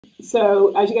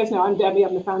So as you guys know, I'm Debbie.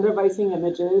 I'm the founder of Icing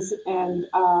Images, and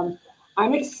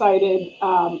I'm excited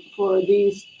for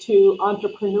these two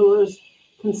entrepreneurs,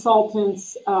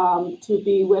 consultants to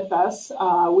be with us.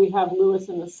 We have Lewis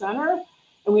in the center,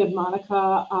 and we have Monica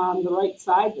on the right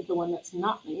side, the one that's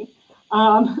not me.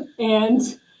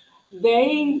 And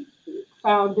they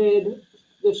founded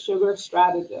the Sugar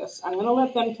Strategists. I'm going to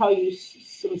let them tell you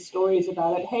some stories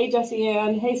about it. Hey, Jessie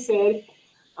Ann. Hey, Sid.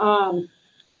 Um,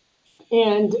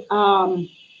 and our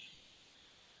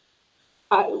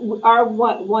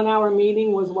 1 hour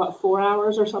meeting was what, 4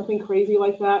 hours or something crazy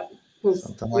like that? Because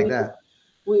Something like that.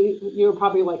 you were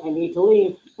probably like, I need to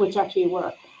leave, which actually you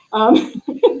were. Um,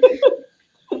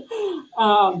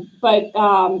 but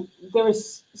there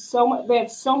was so much. They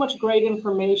have so much great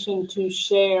information to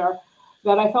share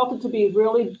that I felt it to be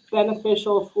really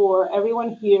beneficial for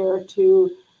everyone here to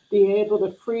be able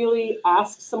to freely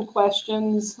ask some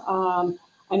questions.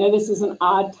 I know this is an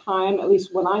odd time, at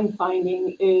least what I'm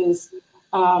finding is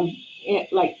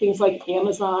like things like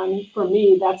Amazon, for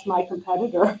me, that's my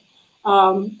competitor.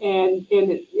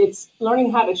 It's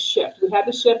learning how to shift. We had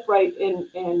to shift right in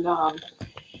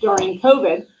during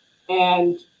COVID,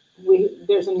 and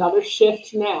there's another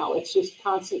shift now. It's just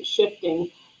constant shifting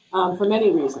for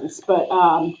many reasons. But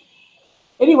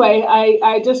anyway, I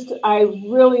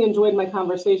really enjoyed my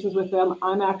conversations with them.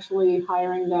 I'm actually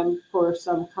hiring them for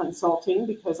some consulting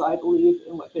because I believe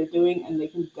in what they're doing, and they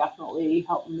can definitely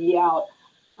help me out.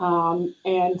 I'd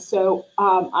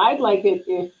like it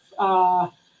if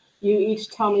you each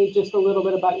tell me just a little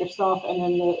bit about yourself and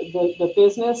then the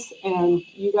business, and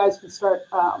you guys can start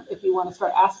if you want to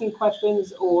start asking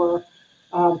questions or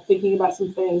thinking about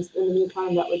some things in the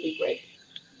meantime. That would be great.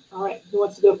 All right, who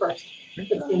wants to go first?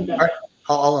 All right,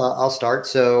 I'll start.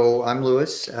 So I'm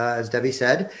Lewis, as Debbie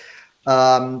said.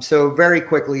 So very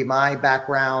quickly, my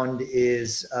background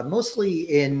is mostly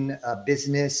in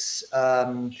business,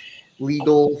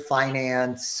 legal,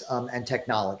 finance, and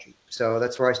technology. So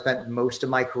that's where I spent most of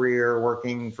my career,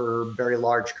 working for very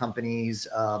large companies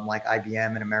like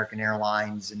IBM and American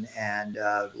Airlines and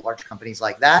large companies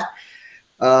like that.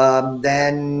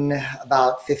 Then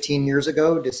about 15 years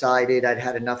ago, decided I'd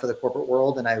had enough of the corporate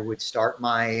world and I would start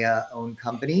my own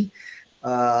company.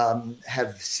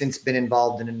 Have since been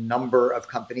involved in a number of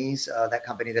companies. That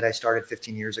company that I started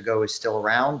 15 years ago is still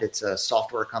around. It's a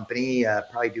software company,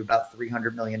 probably do about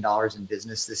 $300 million in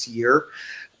business this year.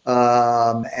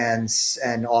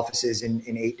 And offices in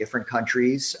 8 different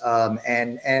countries.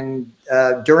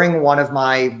 During one of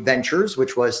my ventures,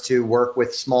 which was to work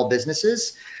with small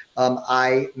businesses,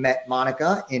 I met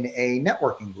Monica in a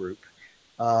networking group.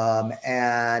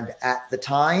 And at the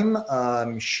time,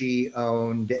 she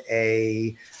owned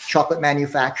a chocolate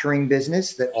manufacturing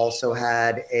business that also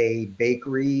had a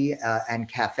bakery and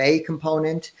cafe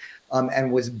component,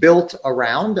 and was built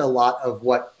around a lot of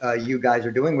what you guys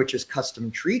are doing, which is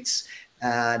custom treats.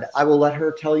 And I will let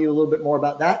her tell you a little bit more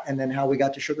about that and then how we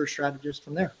got to Sugar Strategist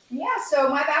from there. Yeah, so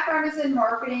my background is in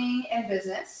marketing and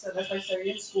business. So that's why I started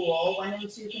in school, went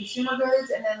into consumer goods,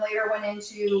 and then later went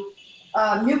into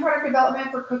new product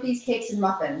development for cookies, cakes, and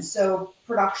muffins. So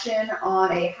production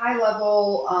on a high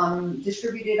level,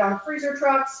 distributed on freezer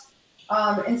trucks,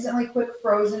 instantly quick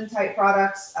frozen type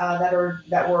products that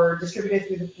were distributed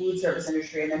through the food service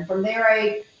industry. And then from there,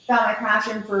 I found my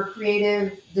passion for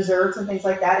creative desserts and things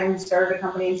like that, and started a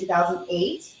company in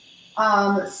 2008.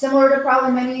 Similar to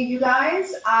probably many of you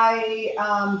guys, I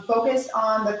focused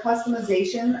on the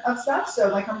customization of stuff. So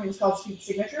my company was called Sweet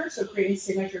Signature, so creating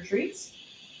signature treats.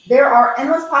 There are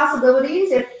endless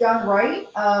possibilities, if done right,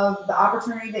 of the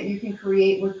opportunity that you can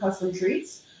create with custom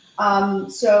treats.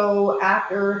 So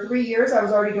after 3 years, I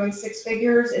was already doing 6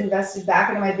 figures, invested back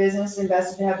into my business,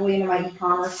 invested heavily into my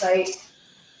e-commerce site.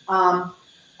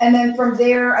 And then from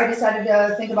there, I decided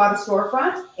to think about a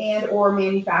storefront and or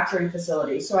manufacturing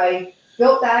facility. So I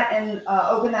built that and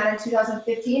opened that in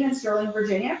 2015 in Sterling,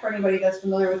 Virginia, for anybody that's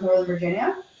familiar with Northern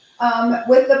Virginia,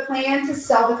 with the plan to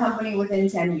sell the company within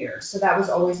 10 years. So that was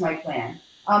always my plan.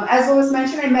 As Lewis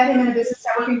mentioned, I met him in a business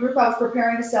networking group I was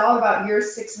preparing to sell about year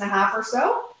 6.5 or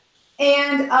so.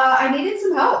 And I needed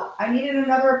some help. I needed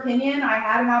another opinion. I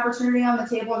had an opportunity on the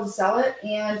table to sell it,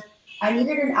 and I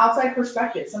needed an outside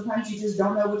perspective. Sometimes you just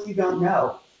don't know what you don't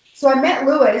know. So I met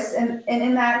Lewis, and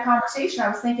in that conversation, I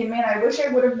was thinking, man, I wish I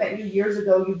would have met you years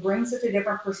ago. You bring such a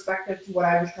different perspective to what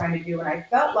I was trying to do. And I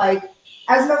felt like,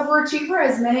 as an overachiever,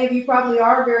 as many of you probably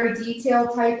are, very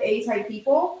detailed type A type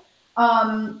people,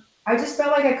 I just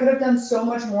felt like I could have done so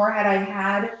much more had I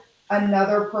had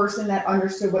another person that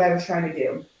understood what I was trying to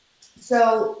do.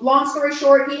 So long story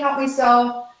short, he helped me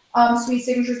sell sweet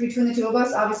signatures between the two of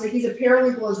us. Obviously, he's a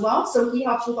paralegal as well, so he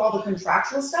helps with all the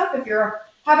contractual stuff. If you're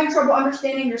having trouble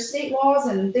understanding your state laws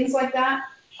and things like that,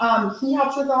 he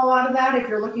helps with a lot of that. If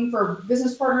you're looking for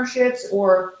business partnerships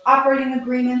or operating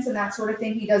agreements and that sort of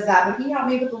thing, he does that. But he helped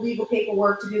me with the legal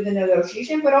paperwork to do the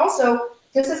negotiation, but also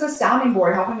just as a sounding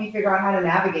board, helping me figure out how to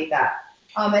navigate that.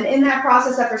 And in that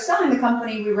process, after selling the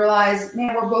company, we realized,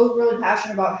 man, we're both really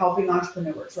passionate about helping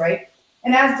entrepreneurs, right?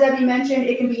 And as Debbie mentioned,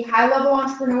 it can be high-level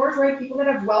entrepreneurs, right? People that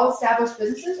have well-established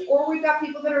businesses, or we've got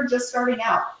people that are just starting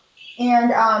out.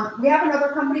 And we have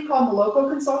another company called Moloko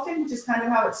Consulting, which is kind of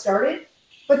how it started.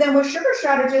 But then with Sugar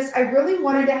Strategists, I really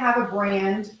wanted to have a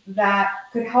brand that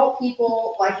could help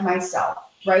people like myself,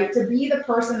 right? To be the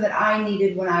person that I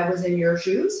needed when I was in your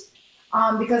shoes.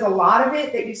 Because a lot of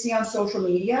it that you see on social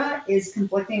media is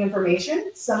conflicting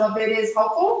information. Some of it is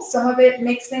helpful. Some of it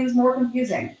makes things more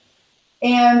confusing.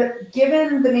 And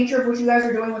given the nature of what you guys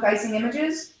are doing with Icing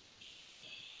Images,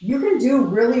 you can do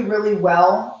really, really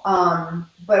well.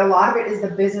 But a lot of it is the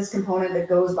business component that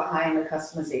goes behind the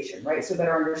customization, right? So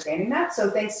better understanding that. So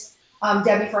thanks,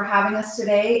 Debbie, for having us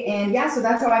today. And yeah, so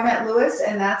that's how I met Lewis,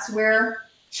 and that's where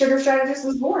Sugar Strategist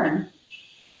was born.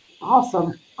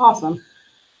 Awesome. Awesome.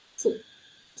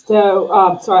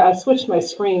 So sorry, I switched my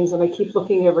screens and I keep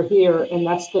looking over here, and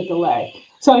that's the delay.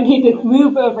 So I need to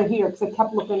move over here because I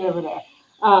kept looking over there.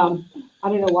 I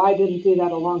don't know why I didn't do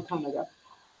that a long time ago.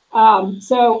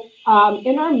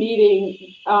 In our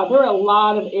meeting, there are a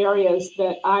lot of areas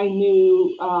that I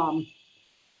knew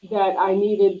that I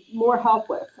needed more help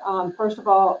with. First of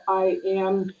all, I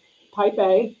am type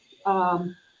A,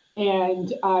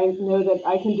 and I know that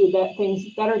I can do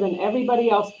things better than everybody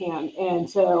else can. And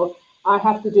so I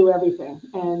have to do everything,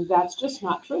 and that's just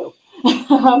not true.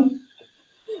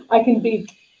 I can be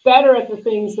better at the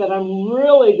things that I'm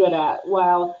really good at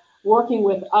while working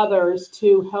with others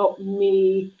to help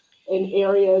me in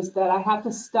areas that I have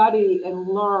to study and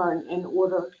learn in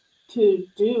order to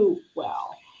do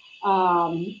well.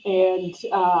 I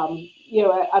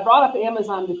brought up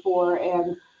Amazon before,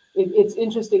 and it's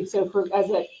interesting. So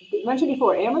as I mentioned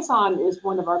before, Amazon is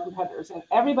one of our competitors, and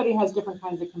everybody has different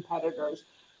kinds of competitors.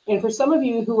 And for some of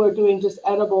you who are doing just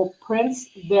edible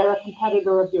prints, they're a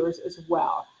competitor of yours as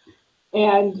well.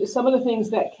 And some of the things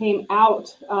that came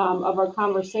out of our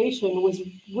conversation was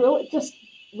really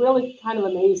kind of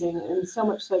amazing, and so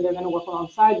much so they're going to work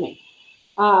alongside me.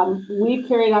 We've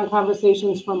carried on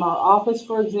conversations from our office,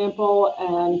 for example,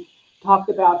 and talked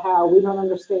about how we don't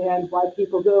understand why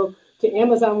people go to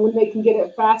Amazon when they can get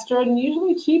it faster and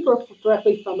usually cheaper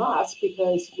directly from us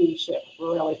because we ship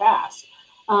really fast.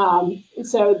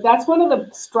 So that's one of the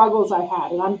struggles I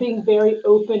had, and I'm being very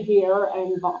open here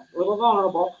and a little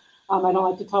vulnerable. I don't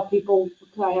like to tell people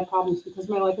I have problems because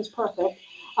my life is perfect.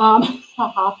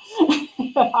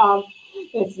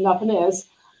 It's nothing is.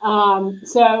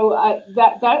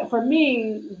 That for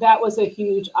me, that was a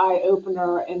huge eye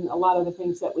opener in a lot of the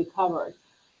things that we covered.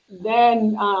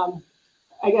 Then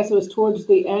I guess it was towards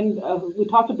the end of, we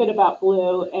talked a bit about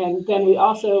Blue, and then we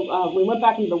also, we went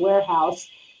back into the warehouse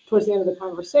towards the end of the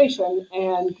conversation,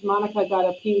 and Monica got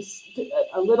a piece,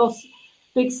 a little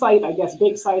big site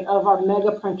of our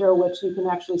mega printer, which you can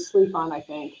actually sleep on, I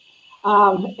think.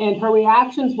 And her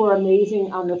reactions were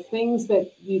amazing on the things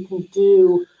that you can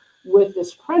do with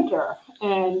this printer.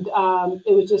 And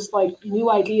it was just like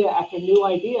new idea after new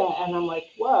idea. And I'm like,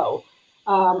 whoa.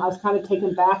 I was kind of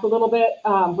taken back a little bit,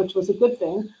 which was a good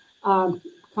thing. Kind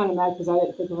of mad because I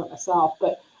didn't think of it myself,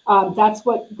 but that's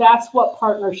what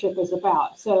partnership is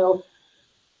about. So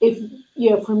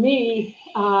for me,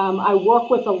 I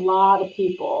work with a lot of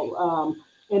people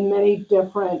in many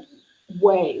different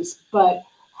ways, but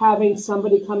having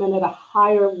somebody come in at a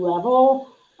higher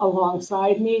level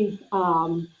alongside me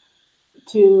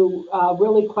to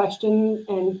really question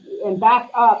and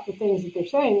back up the things that they're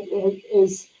saying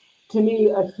is to me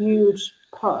a huge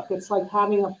perk. It's like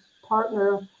having a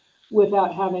partner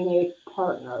without having a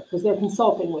partner, because they're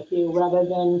consulting with you rather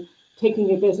than taking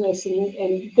your business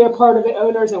and they're part of the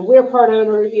owners and we're part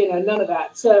owner, none of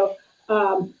that. So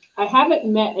I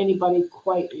haven't met anybody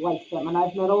quite like them, and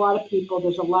I've met a lot of people.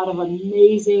 There's a lot of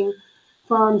amazing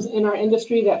firms in our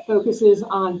industry that focuses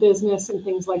on business and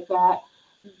things like that,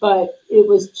 but it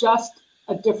was just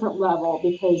a different level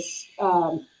because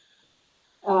for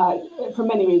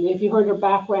many reasons. If you heard her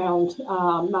background,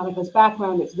 Monica's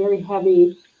background, it's very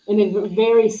heavy in a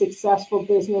very successful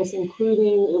business,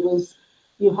 including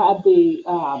you had the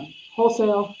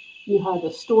wholesale, you had the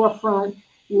storefront,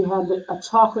 you had a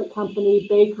chocolate company,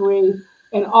 bakery,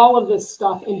 and all of this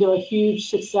stuff into a huge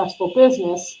successful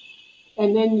business.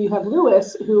 And then you have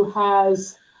Lewis, who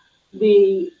has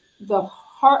the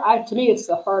hard. To me, it's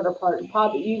the harder part. And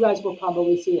probably you guys will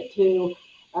probably see it too.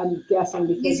 I'm guessing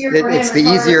because it's the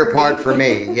easier part for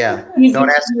me. Yeah. Don't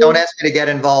ask me to get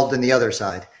involved in the other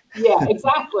side. Yeah,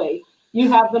 exactly. You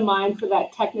have the mind for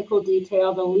that technical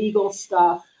detail, the legal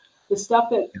stuff, the stuff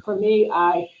that for me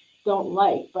I don't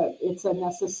like, but it's a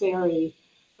necessary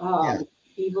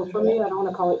evil for me. I don't want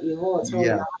to call it evil. It's really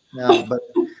not. No, but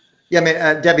yeah, I mean,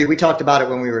 Debbie, we talked about it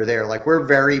when we were there. Like, we're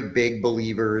very big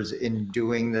believers in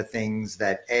doing the things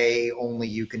that A, only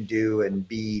you can do, and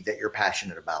B, that you're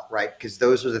passionate about, right? Because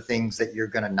those are the things that you're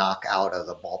going to knock out of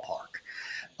the ballpark.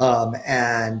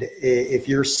 And if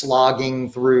you're slogging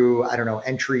through, I don't know,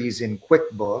 entries in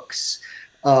QuickBooks,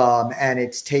 and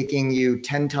it's taking you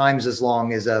 10 times as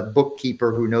long as a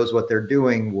bookkeeper who knows what they're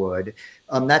doing would,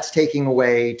 that's taking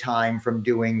away time from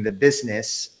doing the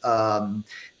business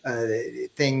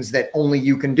things that only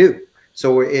you can do.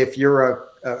 So if you're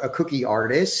a cookie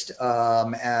artist,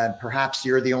 and perhaps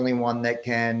you're the only one that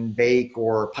can bake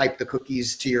or pipe the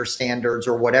cookies to your standards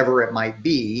or whatever it might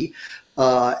be,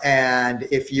 and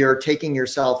if you're taking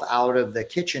yourself out of the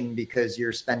kitchen because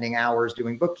you're spending hours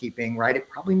doing bookkeeping, right, it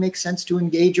probably makes sense to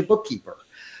engage a bookkeeper.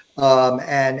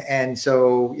 And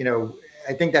so, you know,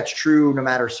 I think that's true no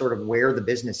matter sort of where the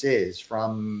business is,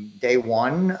 from day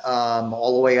one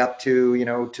all the way up to, you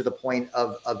know, to the point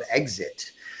of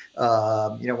exit.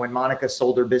 You know, when Monica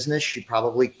sold her business, she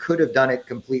probably could have done it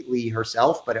completely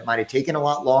herself, but it might have taken a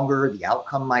lot longer. The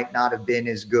outcome might not have been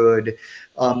as good,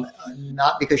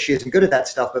 not because she isn't good at that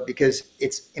stuff, but because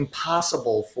it's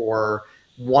impossible for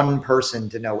one person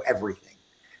to know everything.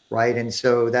 Right. And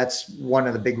so that's one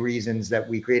of the big reasons that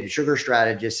we created Sugar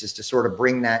Strategists, is to sort of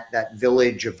bring that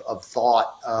village of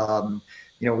thought.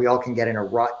 You know, we all can get in a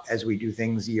rut as we do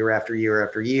things year after year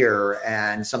after year.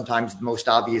 And sometimes the most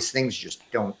obvious things just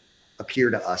don't appear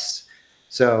to us.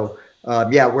 So,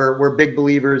 yeah, we're big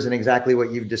believers in exactly what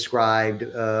you've described,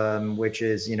 which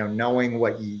is, you know, knowing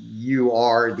what you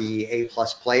are the A+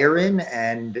 player in,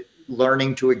 and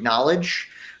learning to acknowledge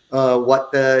what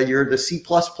you're the C+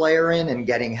 player in, and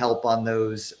getting help on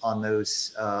those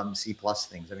C+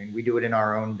 things. I mean, we do it in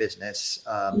our own business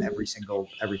every single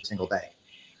day.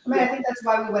 I mean, I think that's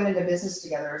why we went into business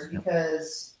together, is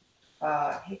because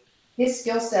his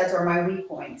skill sets are my weak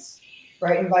points,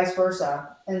 right, and vice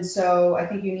versa. And so I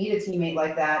think you need a teammate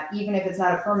like that, even if it's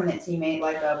not a permanent teammate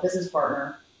like a business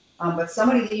partner, but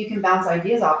somebody that you can bounce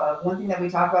ideas off of. One thing that we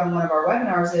talk about in one of our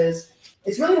webinars is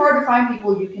it's really hard to find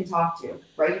people you can talk to,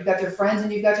 right? You've got your friends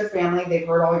and you've got your family. They've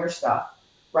heard all your stuff,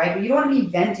 right? But you don't want to be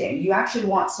venting. You actually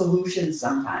want solutions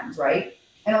sometimes, right?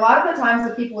 And a lot of the times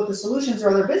the people with the solutions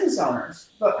are their business owners.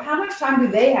 But how much time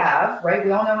do they have, right? We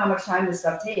all know how much time this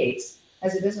stuff takes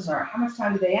as a business owner. How much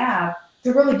time do they have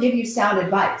to really give you sound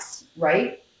advice,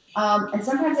 right? And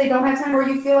sometimes they don't have time, or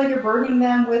you feel like you're burdening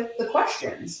them with the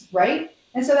questions, right?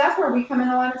 And so that's where we come in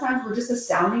a lot of times. We're just a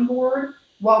sounding board.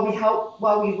 While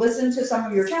we listen to some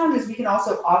of your challenges, we can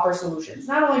also offer solutions.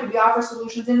 Not only do we offer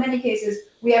solutions, in many cases,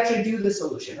 we actually do the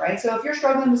solution, right? So if you're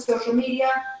struggling with social media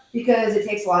because it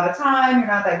takes a lot of time, you're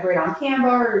not that great on Canva,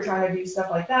 or you're trying to do stuff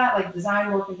like that, like design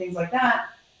work and things like that,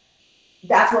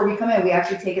 that's where we come in. We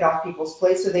actually take it off people's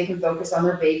plates so they can focus on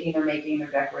their baking, their making, their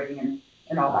decorating,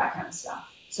 and all that kind of stuff.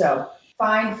 So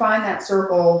find that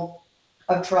circle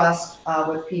of trust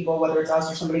with people, whether it's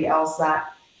us or somebody else,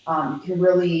 that can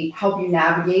really help you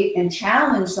navigate and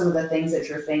challenge some of the things that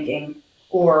you're thinking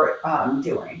or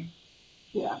doing.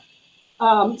 Yeah.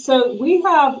 So we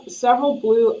have several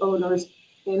Blue owners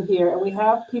in here, and we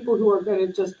have people who are going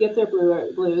to just get their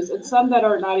Blues, and some that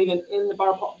are not even in the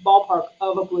ballpark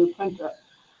of a Blue printer.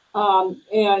 I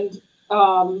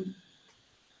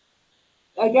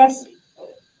guess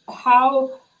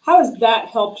how has that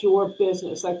helped your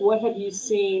business? Like, what have you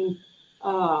seen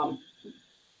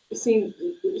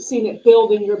it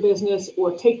build in your business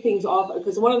or take things off?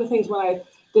 Because one of the things when I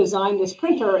designed this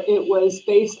printer, it was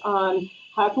based on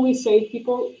how can we save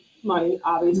people money,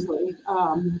 obviously.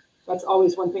 That's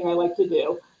always one thing I like to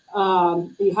do.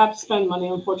 You have to spend money,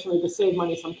 unfortunately, to save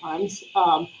money sometimes.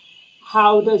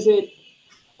 How does it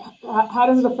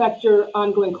affect your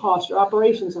ongoing costs, your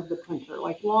operations of the printer,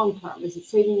 like long term? Is it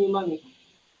saving you money?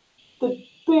 The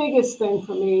biggest thing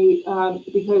for me,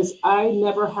 because I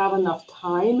never have enough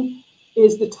time,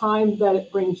 is the time that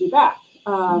it brings you back.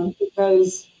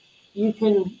 Because you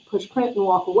can push print and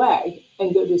walk away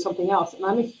and go do something else. And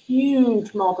I'm a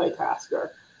huge multitasker.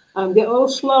 I'm getting a little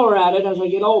slower at it as I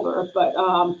get older, but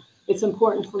it's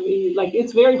important for me. Like,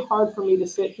 it's very hard for me to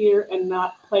sit here and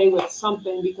not play with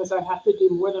something because I have to do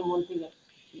more than one thing at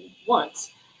once.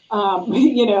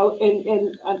 You know,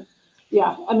 and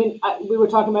yeah, I mean, we were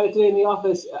talking about it today in the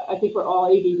office. I think we're all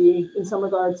ADD in some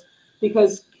regards.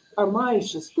 because our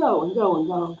minds just go and go and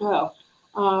go and go.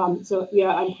 So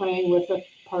yeah, I'm playing with the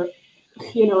part,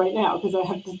 right now because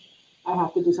I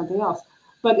have to do something else.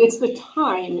 But it's the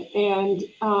time, and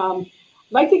I'd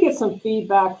like to get some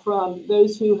feedback from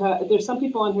those who have. There's some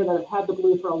people on here that have had the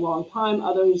blue for a long time.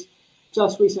 Others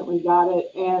just recently got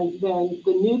it, and then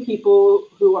the new people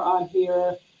who are on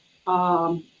here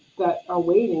that are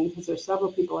waiting, because there's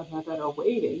several people on here that are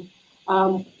waiting.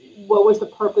 What was the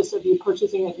purpose of you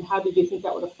purchasing it, and how did you think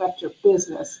that would affect your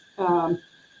business?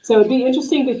 So it'd be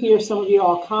interesting to hear some of your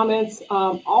all comments.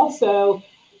 Also,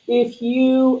 if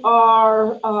you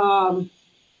are,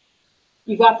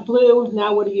 you got the blue,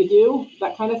 now what do you do?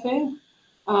 That kind of thing.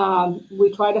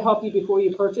 We try to help you before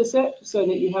you purchase it so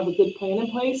that you have a good plan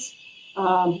in place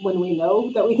when we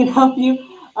know that we can help you.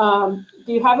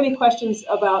 Do you have any questions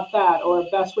about that, or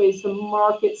best ways to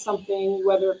market something,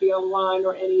 whether it be online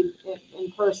or any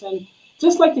in person?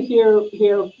 Just like to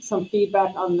hear some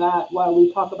feedback on that while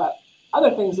we talk about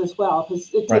other things as well, because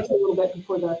it takes a little bit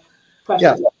before the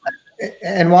questions. Yeah.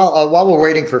 And while we're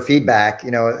waiting for feedback,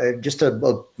 just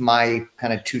my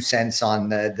kind of 2 cents on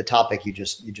the topic you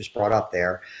just brought up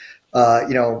there.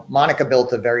 Monica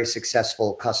built a very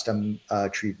successful custom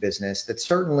treat business that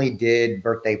certainly did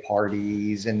birthday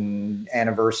parties and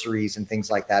anniversaries and things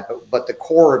like that. But the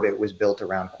core of it was built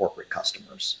around corporate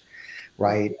customers,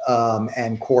 right?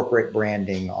 And corporate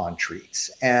branding on treats.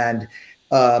 And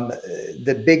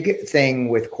the big thing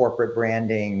with corporate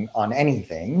branding on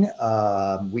anything,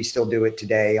 we still do it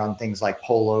today on things like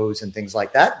polos and things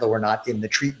like that, though we're not in the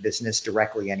treat business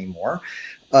directly anymore,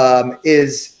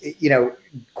 is,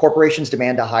 corporations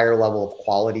demand a higher level of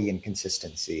quality and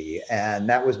consistency. And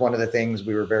that was one of the things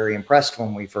we were very impressed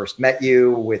when we first met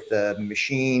you with the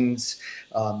machines,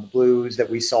 the blues that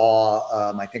we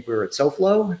saw. I think we were at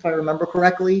SoFlo, if I remember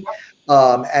correctly.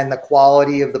 And the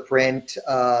quality of the print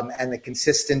and the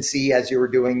consistency as you were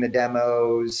doing the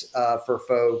demos for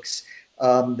folks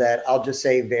that I'll just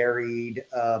say varied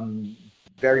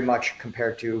very much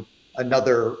compared to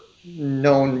another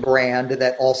known brand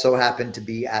that also happened to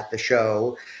be at the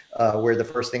show, where the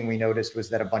first thing we noticed was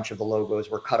that a bunch of the logos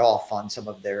were cut off on some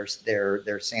of their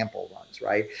sample runs,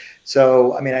 right?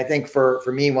 So, I mean, I think for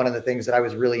me, one of the things that I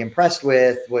was really impressed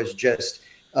with was just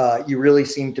you really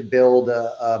seem to build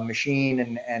a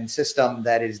machine and system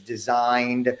that is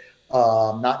designed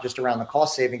not just around the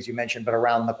cost savings you mentioned, but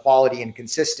around the quality and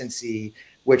consistency,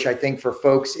 which I think for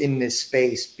folks in this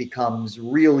space becomes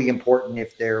really important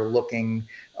if they're looking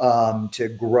to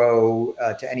grow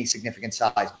to any significant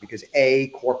size, because A,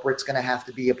 corporate's going to have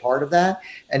to be a part of that,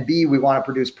 and B, we want to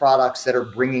produce products that are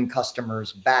bringing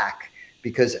customers back,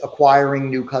 because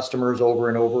acquiring new customers over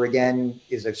and over again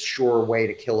is a sure way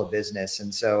to kill a business.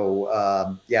 And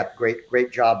so, yeah,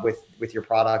 great job with your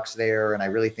products there. And I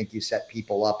really think you set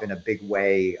people up in a big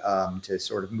way to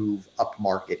sort of move up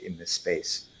market in this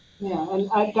space. Yeah, and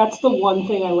that's the one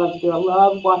thing I love to do. I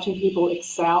love watching people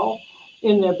excel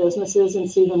in their businesses and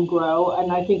see them grow.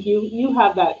 And I think you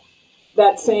have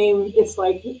that same, it's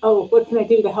like, oh, what can I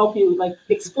do to help you like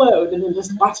explode, and then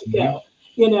just watch it go.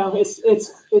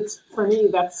 It's for me,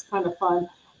 that's kind of fun.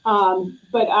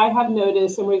 But I have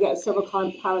noticed, and we got several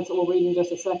comments that we'll read in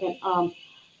just a second.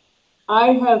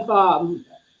 I have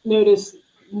noticed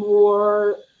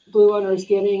more Blue owners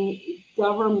getting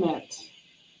government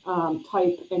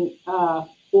type and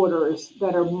orders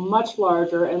that are much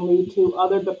larger and lead to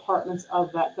other departments of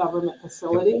that government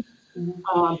facility.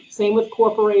 Same with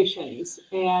corporations.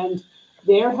 And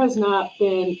there has not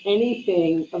been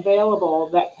anything available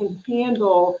that can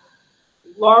handle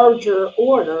larger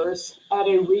orders at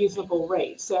a reasonable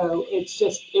rate. So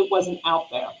it wasn't out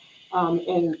there.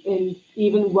 And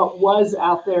even what was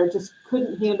out there just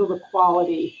couldn't handle the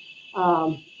quality.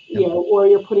 Or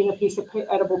you're putting a piece of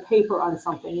edible paper on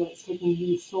something and it's taking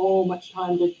you so much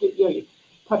time to do, you're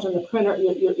touching the printer,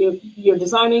 you're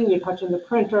designing, you're touching the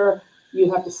printer,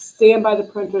 you have to stand by the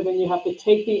printer, then you have to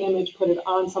take the image, put it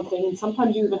on something, and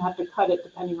sometimes you even have to cut it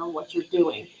depending on what you're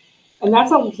doing. And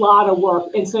that's a lot of work.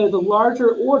 And so the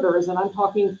larger orders, and I'm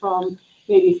talking from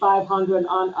maybe 500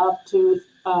 on up to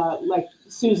like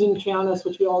Susan Chianos,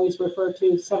 which we always refer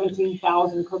to,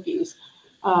 17,000 cookies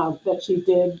that she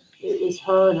did. It was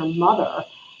her and her mother,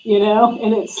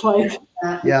 and it's like.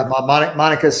 Yeah,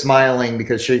 Monica's smiling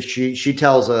because she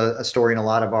tells a story in a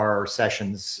lot of our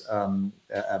sessions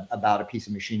about a piece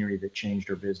of machinery that changed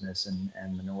her business and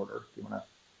an order. Do you want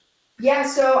to? Yeah,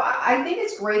 so I think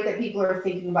it's great that people are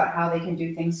thinking about how they can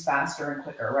do things faster and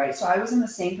quicker, right? So I was in the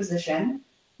same position.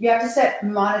 You have to set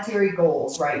monetary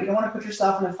goals, right? You don't want to put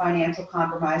yourself in a financial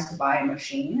compromise to buy a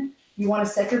machine. You want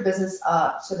to set your business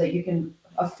up so that you can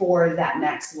afford that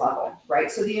next level, right?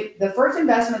 So the first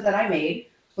investment that I made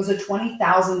was a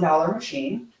 $20,000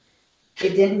 machine. It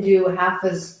didn't do half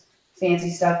as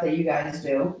fancy stuff that you guys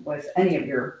do with any of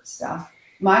your stuff.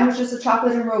 Mine was just a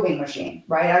chocolate enrobing machine,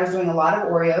 right? I was doing a lot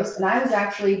of Oreos, and I was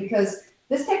actually, because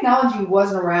this technology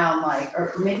wasn't around, like,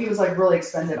 or maybe it was like really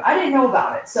expensive. I didn't know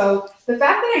about it. So the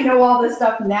fact that I know all this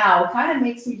stuff now kind of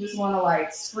makes me just want to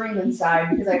like scream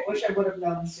inside, because I wish I would have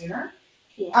known sooner.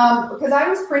 Because I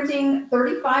was printing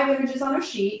 35 images on a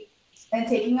sheet and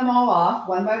taking them all off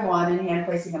one by one and hand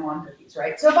placing them on cookies,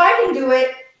 right? So if I can do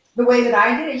it the way that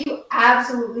I did it, you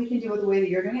absolutely can do it the way that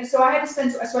you're doing it. So I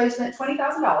spent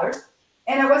 $20,000,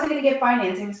 and I wasn't going to get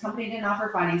financing. This company didn't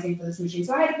offer financing for this machine,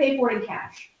 so I had to pay for it in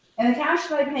cash. And the cash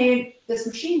that I paid this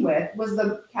machine with was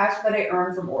the cash that I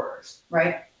earned from orders,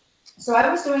 right? So I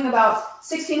was doing about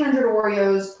 1,600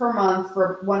 Oreos per month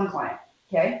for one client,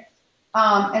 okay?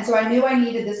 And so I knew I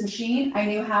needed this machine. I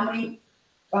knew how many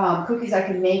cookies I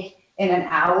could make in an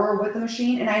hour with the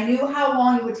machine, and I knew how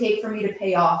long it would take for me to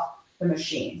pay off the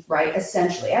machine, right?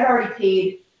 Essentially, I'd already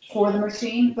paid for the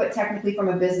machine, but technically from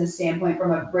a business standpoint,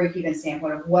 from a break-even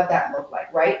standpoint of what that looked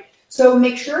like, right? So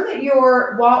make sure that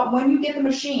when you get the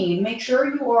machine, make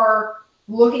sure you are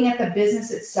looking at the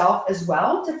business itself as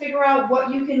well to figure out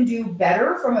what you can do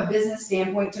better from a business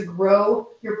standpoint to grow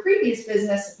your previous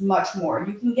business much more.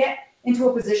 You can get into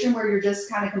a position where you're just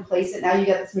kind of complacent. Now you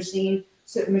got this machine,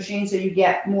 so you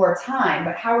get more time,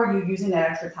 but how are you using that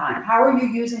extra time? How are you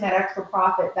using that extra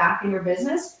profit back in your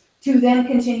business to then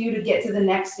continue to get to the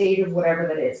next stage of whatever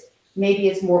that is? Maybe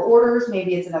it's more orders,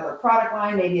 maybe it's another product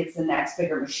line, maybe it's the next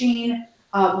bigger machine,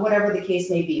 whatever the case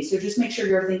may be. So just make sure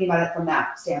you're thinking about it from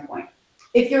that standpoint.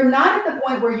 If you're not at the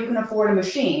point where you can afford a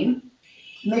machine,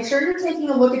 make sure you're taking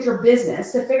a look at your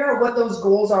business to figure out what those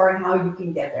goals are and how you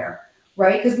can get there,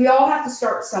 right? Because we all have to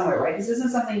start somewhere, right? This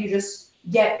isn't something you just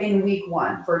get in week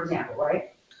one, for example,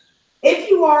 right? If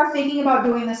you are thinking about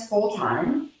doing this full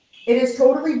time, it is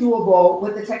totally doable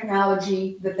with the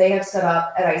technology that they have set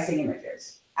up at Icing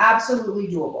Images. Absolutely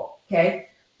doable, okay?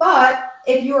 But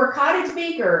if you're a cottage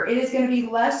baker, it is going to be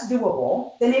less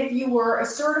doable than if you were a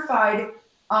certified,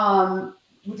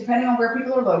 depending on where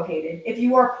people are located, if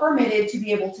you are permitted to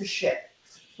be able to ship,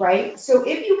 right? So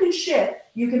if you can ship,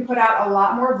 you can put out a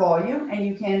lot more volume and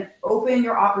you can open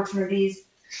your opportunities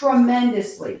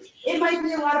tremendously. It might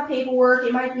be a lot of paperwork.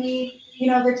 It might be,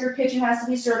 that your kitchen has to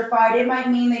be certified. It might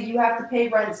mean that you have to pay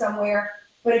rent somewhere.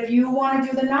 But if you want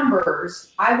to do the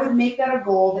numbers, I would make that a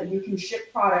goal that you can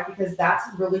ship product, because that's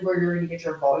really where you're going to get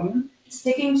your volume.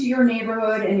 Sticking to your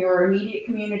neighborhood and your immediate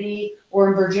community, or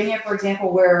in Virginia, for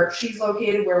example, where she's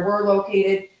located, where we're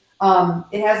located,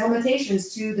 it has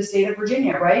limitations to the state of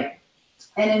Virginia, right?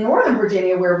 And in Northern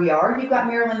Virginia, where we are, you've got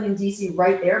Maryland and DC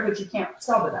right there, but you can't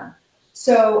sell to them.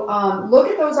 So look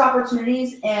at those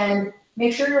opportunities and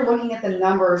make sure you're looking at the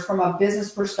numbers from a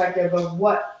business perspective of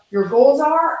what your goals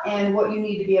are and what you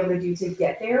need to be able to do to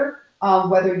get there.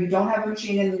 Whether you don't have a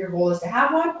machine and your goal is to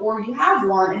have one, or you have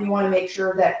one and you want to make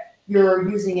sure that you're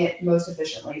using it most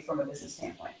efficiently from a business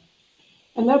standpoint.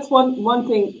 And that's one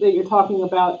thing that you're talking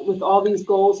about with all these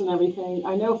goals and everything.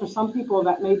 I know for some people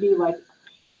that may be like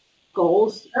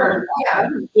goals. Sure. Yeah.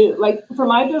 Like for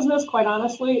my business, quite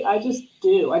honestly, I just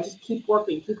keep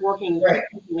working, right.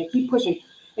 keep pushing,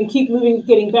 and keep moving,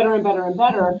 getting better and better and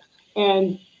better.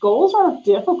 And goals are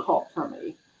difficult for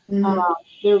me.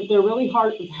 Mm-hmm. They're really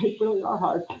hard. They really are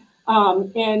hard.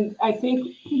 And I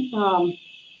think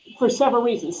for several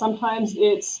reasons. Sometimes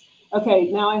it's, okay,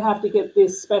 now I have to get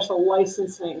this special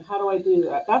licensing. How do I do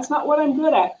that? That's not what I'm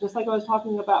good at, just like I was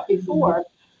talking about before.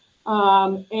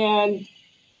 And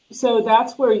so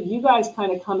that's where you guys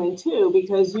kind of come in too,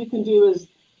 because you can do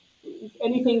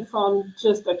anything from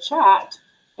just a chat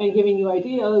and giving you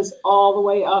ideas all the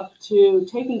way up to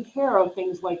taking care of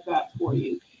things like that for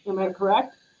you. Am I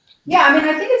correct? Yeah, I mean,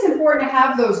 I think it's important to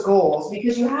have those goals,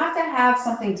 because you have to have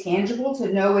something tangible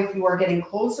to know if you are getting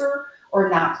closer or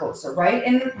not closer, right?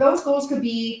 And those goals could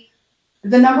be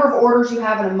the number of orders you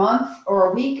have in a month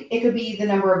or a week. It could be the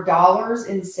number of dollars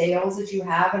in sales that you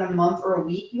have in a month or a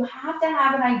week. You have to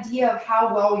have an idea of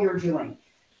how well you're doing.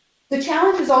 The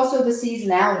challenge is also the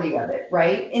seasonality of it,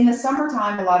 right? In the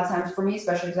summertime, a lot of times for me,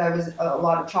 especially because I was a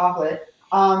lot of chocolate,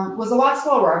 was a lot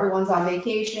slower. Everyone's on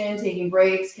vacation, taking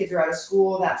breaks, kids are out of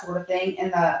school, that sort of thing.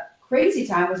 And the crazy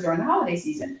time was during the holiday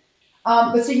season.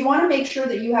 But so you want to make sure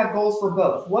that you have goals for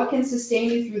both. What can sustain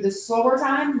you through the slower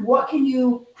time? How can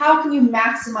you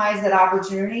maximize that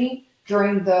opportunity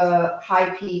during the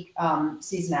high peak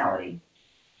seasonality?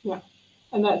 Yeah,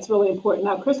 and that's really important.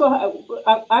 Now, Crystal,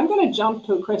 I'm going to jump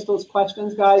to Crystal's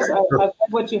questions, guys. Sure. I've read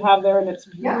what you have there, and it's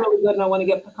really good, and I want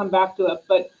to come back to it.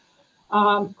 But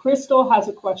Crystal has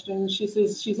a question. She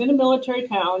says she's in a military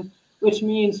town, which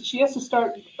means she has to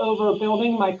start over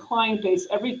building my client base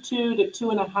every 2 to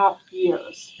 2.5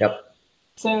 years. Yep.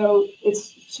 So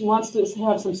she wants to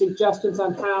have some suggestions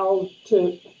on how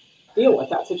to deal with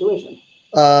that situation.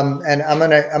 And I'm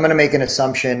gonna make an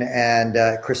assumption,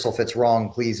 and Crystal, if it's wrong,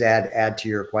 please add to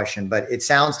your question. But it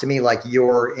sounds to me like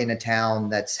you're in a town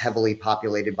that's heavily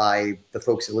populated by the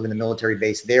folks that live in the military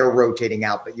base. They're rotating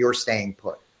out, but you're staying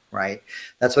put, right?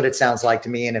 That's what it sounds like to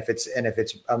me. And if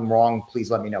I'm wrong, please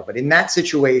let me know. But in that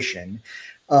situation,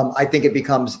 I think it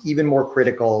becomes even more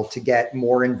critical to get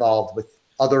more involved with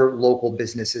other local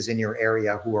businesses in your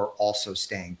area who are also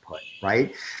staying put,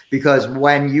 right? Because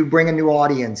when you bring a new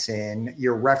audience in,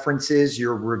 your references,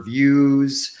 your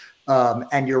reviews,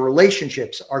 and your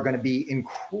relationships are going to be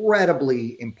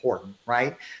incredibly important,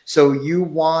 right? So you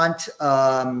want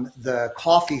the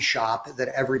coffee shop that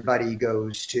everybody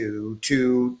goes to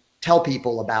tell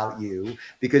people about you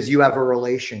because you have a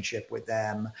relationship with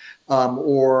them,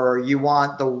 or you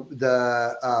want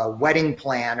the wedding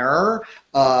planner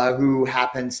who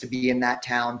happens to be in that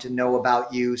town to know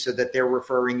about you so that they're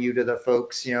referring you to the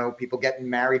folks, people getting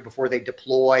married before they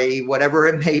deploy, whatever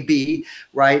it may be,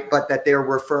 right? But that they're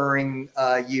referring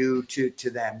you to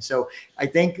them. So I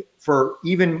think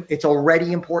it's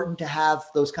already important to have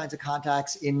those kinds of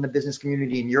contacts in the business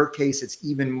community. In your case, it's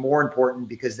even more important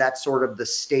because that's sort of the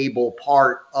stable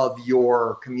part of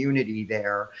your community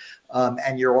there.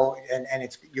 And you're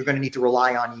going to need to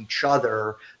rely on each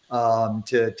other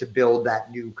to build that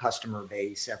new customer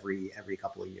base every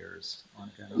couple of years.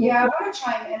 Yeah, I want to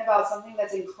chime in about something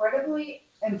that's incredibly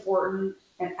important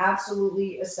and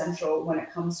absolutely essential when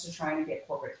it comes to trying to get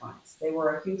corporate clients. They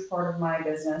were a huge part of my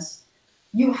business.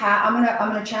 I'm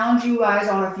gonna challenge you guys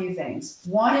on a few things.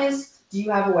 One is, do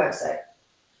you have a website?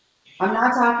 I'm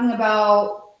not talking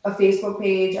about a Facebook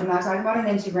page. I'm not talking about an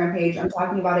Instagram page. I'm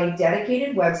talking about a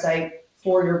dedicated website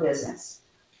for your business.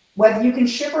 Whether you can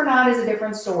ship or not is a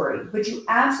different story, but you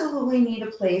absolutely need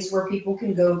a place where people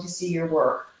can go to see your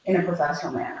work in a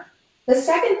professional manner. The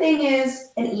second thing is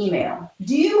an email.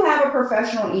 Do you have a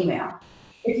professional email?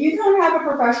 If you don't have a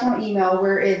professional email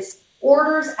where it's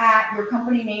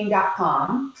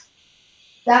orders@yourcompanyname.com,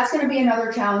 that's going to be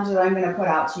another challenge that I'm going to put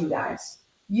out to you guys.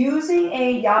 Using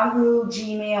a Yahoo,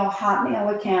 Gmail,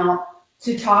 Hotmail account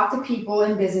to talk to people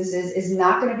in businesses is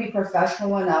not going to be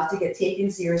professional enough to get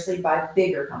taken seriously by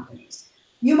bigger companies.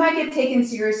 You might get taken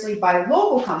seriously by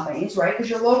local companies, right? Because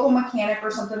your local mechanic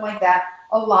or something like that,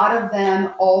 a lot of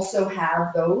them also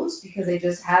have those because they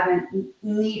just haven't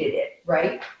needed it,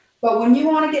 right? But when you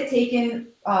want to get taken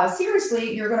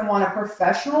seriously, you're going to want a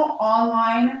professional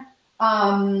online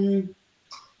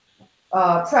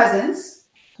presence,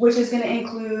 which is going to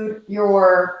include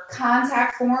your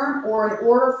contact form or an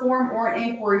order form or an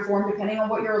inquiry form, depending on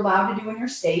what you're allowed to do in your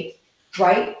state,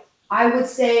 right? I would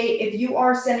say if you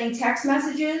are sending text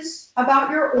messages about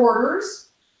your orders,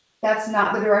 that's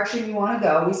not the direction you want to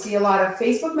go. We see a lot of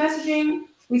Facebook messaging.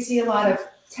 We see a lot of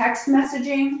text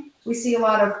messaging. We see a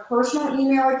lot of personal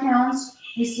email accounts.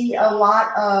 We see a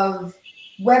lot of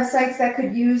websites that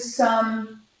could use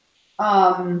some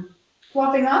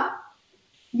fluffing up.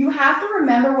 You have to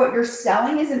remember what you're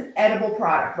selling is an edible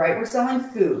product, right? We're selling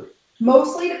food,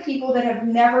 mostly to people that have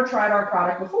never tried our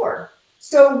product before.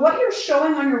 So what you're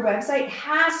showing on your website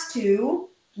has to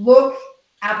look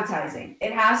appetizing.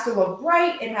 It has to look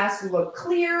bright. It has to look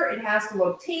clear. It has to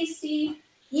look tasty,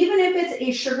 even if it's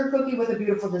a sugar cookie with a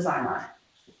beautiful design on it.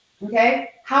 Okay?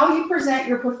 How you present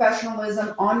your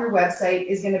professionalism on your website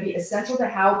is going to be essential to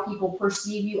how people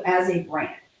perceive you as a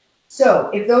brand. So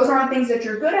if those aren't things that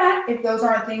you're good at, if those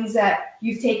aren't things that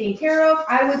you've taken care of,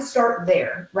 I would start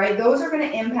there, right? Those are going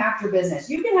to impact your business.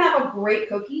 You can have a great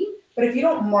cookie, but if you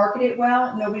don't market it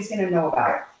well, nobody's going to know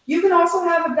about it. You can also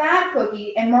have a bad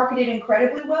cookie and market it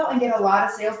incredibly well and get a lot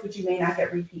of sales, but you may not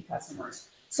get repeat customers.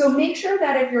 So make sure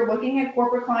that if you're looking at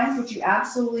corporate clients, which you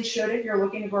absolutely should if you're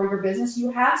looking to grow your business,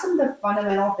 you have some of the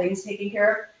fundamental things taken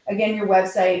care of. Again, your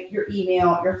website, your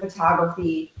email, your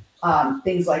photography,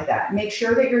 things like that. Make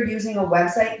sure that you're using a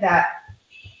website that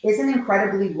isn't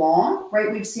incredibly long,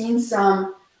 right? We've seen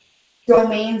some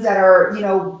domains that are,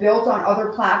 built on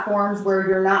other platforms where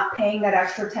you're not paying that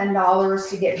extra $10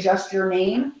 to get just your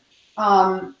name.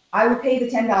 I would pay the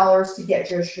 $10 to get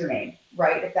just your name,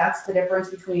 right? If that's the difference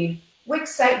between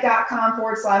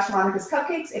wixsite.com/Monica's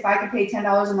Cupcakes. If I could pay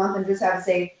 $10 a month and just have it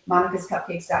say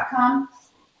monicascupcakes.com,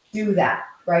 do that,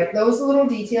 right? Those little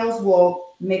details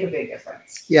will make a big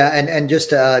difference. Yeah, and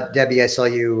just Debbie, I saw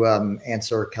you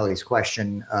answer Kelly's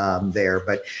question there,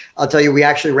 but I'll tell you, we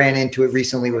actually ran into it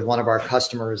recently with one of our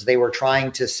customers. They were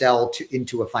trying to sell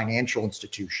into a financial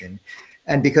institution,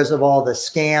 and because of all the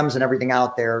scams and everything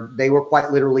out there, they were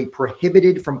quite literally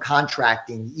prohibited from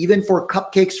contracting, even for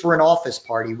cupcakes for an office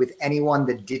party, with anyone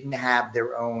that didn't have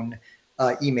their own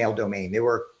email domain. They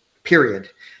were, period.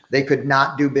 They could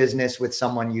not do business with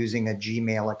someone using a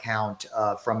Gmail account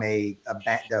from the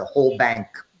whole bank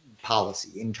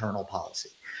policy, internal policy.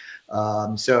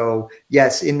 So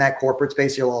yes, in that corporate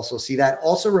space, you'll also see that.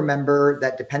 Also remember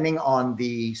that depending on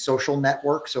the social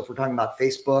network, so if we're talking about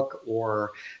Facebook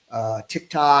or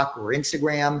TikTok or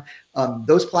Instagram,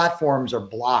 those platforms are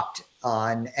blocked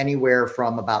on anywhere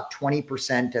from about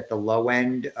 20% at the low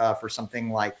end for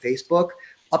something like Facebook,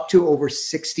 up to over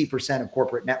 60% of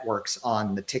corporate networks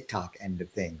on the TikTok end of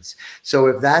things. So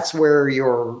if that's where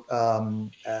you're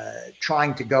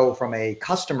trying to go from a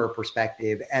customer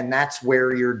perspective, and that's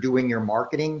where you're doing your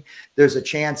marketing, there's a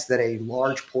chance that a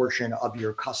large portion of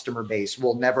your customer base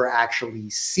will never actually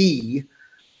see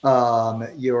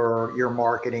your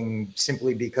marketing,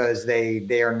 simply because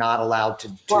they are not allowed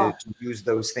to use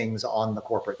those things on the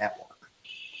corporate network.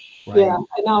 Right. Yeah,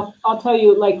 and I'll tell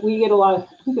you, like we get a lot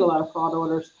of fraud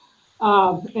orders,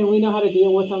 and we know how to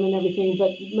deal with them and everything. But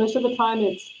most of the time,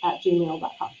 it's at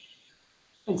gmail.com.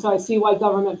 And so I see why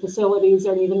government facilities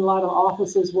and even a lot of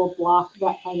offices will block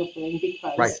that kind of thing,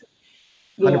 because right,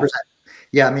 100%.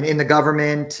 Yeah, I mean, in the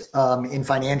government, in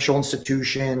financial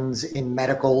institutions, in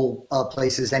medical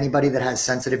places, anybody that has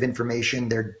sensitive information,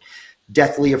 they're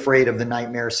deathly afraid of the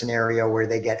nightmare scenario where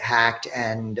they get hacked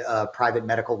and private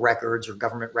medical records or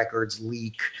government records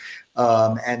leak.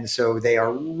 And so they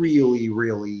are really,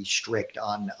 really strict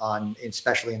on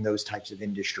especially in those types of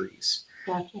industries.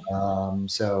 Gotcha.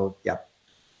 So, yeah.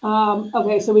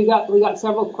 Okay, so we got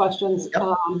several questions.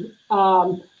 Yep.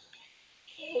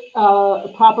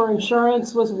 Proper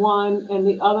insurance was one, and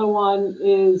the other one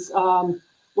is,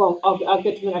 well, I'll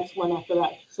get to the next one after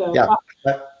that. So yeah,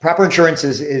 proper insurance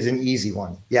is an easy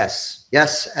one. Yes,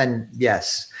 yes, and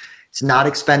yes. It's not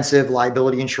expensive.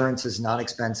 Liability insurance is not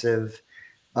expensive.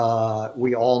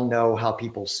 We all know how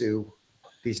people sue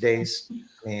these days,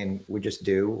 and we just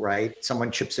do, right?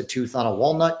 Someone chips a tooth on a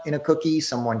walnut in a cookie.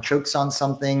 Someone chokes on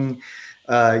something.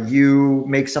 You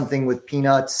make something with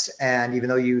peanuts, and even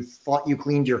though you thought you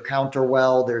cleaned your counter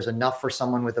well, there's enough for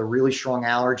someone with a really strong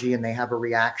allergy and they have a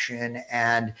reaction.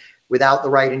 And without the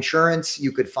right insurance,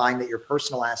 you could find that your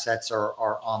personal assets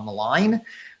are on the line.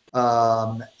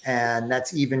 And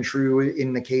that's even true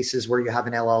in the cases where you have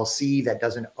an LLC that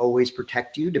doesn't always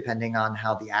protect you, depending on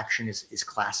how the action is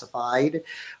classified.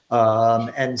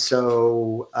 And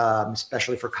so,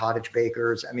 especially for cottage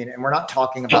bakers, I mean, and we're not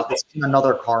talking about this in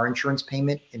another car insurance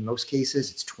payment. In most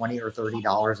cases, it's $20 or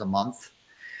 $30 a month.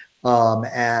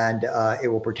 And it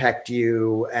will protect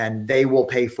you, and they will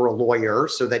pay for a lawyer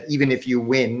so that even if you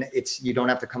win, you don't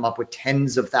have to come up with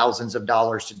tens of thousands of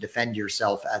dollars to defend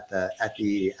yourself at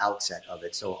the outset of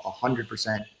it. So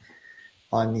 100%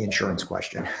 on the insurance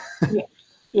question.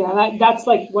 Yeah, that's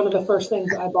like one of the first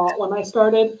things I bought when I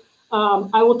started.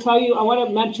 I will tell you, I want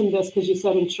to mention this because you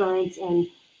said insurance and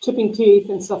chipping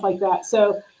teeth and stuff like that.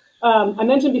 So I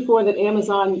mentioned before that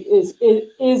Amazon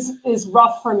is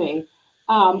rough for me.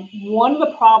 One of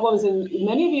the problems, and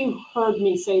many of you heard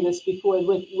me say this before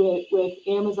with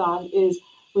Amazon, is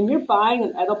when you're buying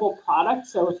an edible product.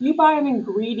 So if you buy an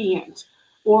ingredient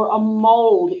or a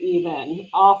mold even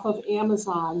off of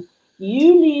Amazon,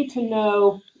 you need to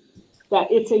know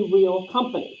that it's a real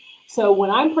company. So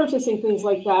when I'm purchasing things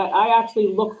like that, I actually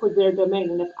look for their domain.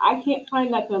 And if I can't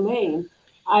find that domain,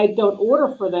 I don't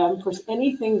order for them for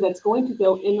anything that's going to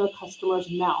go in the customer's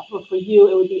mouth. Or for you,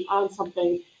 it would be on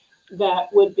something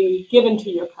that would be given to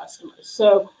your customers.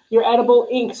 So your edible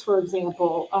inks, for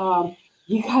example,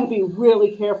 you got to be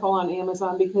really careful on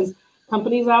Amazon, because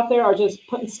companies out there are just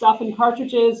putting stuff in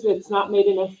cartridges that's not made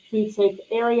in a food safe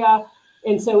area.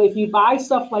 And so if you buy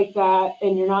stuff like that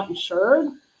and you're not insured,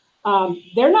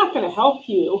 they're not going to help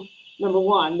you. Number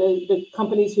one, the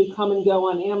companies who come and go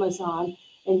on Amazon,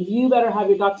 and you better have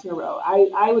your ducks in a row.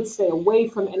 I would stay away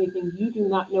from anything. You do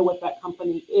not know what that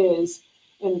company is.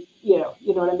 And, you know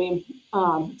what I mean?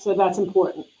 So that's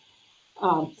important.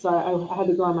 Sorry, I had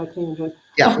to go on my tangent.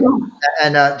 Yeah.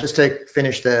 And just to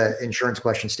finish the insurance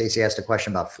question, Stacy asked a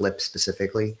question about Flip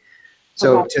specifically.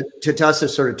 So to us,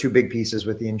 there's sort of two big pieces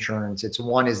with the insurance.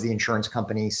 One is the insurance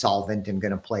company solvent and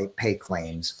going to pay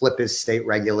claims. Flip is state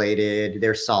regulated.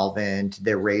 They're solvent.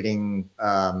 Their rating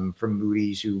from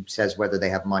Moody's, who says whether they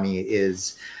have money,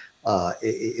 is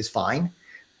fine.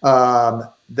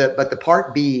 But the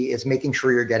part B is making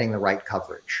sure you're getting the right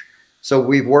coverage. So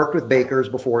we've worked with bakers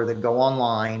before that go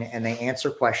online and they answer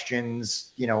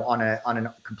questions, on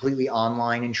a completely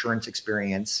online insurance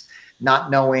experience,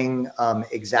 not knowing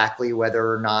exactly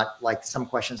whether or not, like some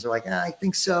questions are like, I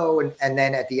think so. And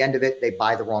then at the end of it, they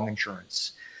buy the wrong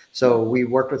insurance. So we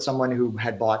worked with someone who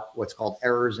had bought what's called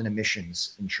errors and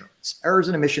omissions insurance. Errors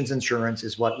and omissions insurance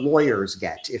is what lawyers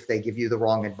get if they give you the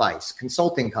wrong advice.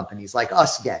 Consulting companies like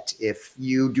us get if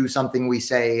you do something we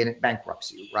say and it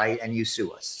bankrupts you, right? And you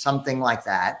sue us, something like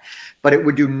that. But it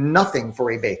would do nothing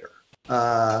for a baker,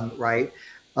 right?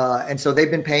 And so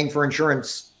they've been paying for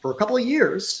insurance for a couple of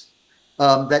years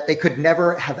that they could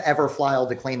never have ever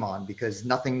filed a claim on because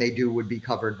nothing they do would be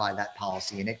covered by that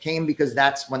policy. And it came because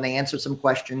that's when they answered some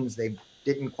questions, they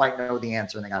didn't quite know the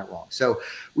answer and they got it wrong. So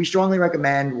we strongly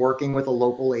recommend working with a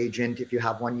local agent if you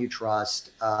have one you trust.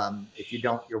 If you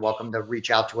don't, you're welcome to reach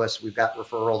out to us. We've got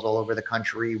referrals all over the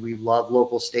country. We love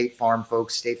local State Farm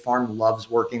folks. State Farm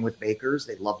loves working with bakers.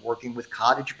 They love working with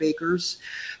cottage bakers.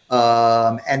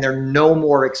 And they're no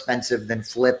more expensive than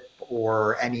Flip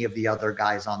or any of the other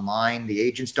guys online. The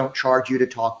agents don't charge you to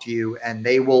talk to you, and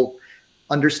they will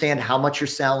understand how much you're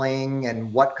selling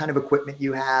and what kind of equipment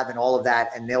you have and all of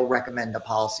that. And they'll recommend a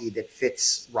policy that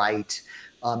fits right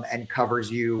and covers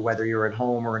you, whether you're at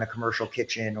home or in a commercial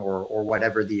kitchen or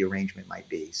whatever the arrangement might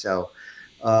be. So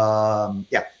that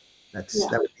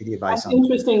would be the advice. That's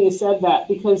interesting you said that,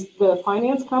 because the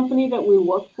finance company that we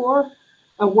work with,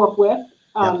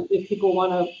 if people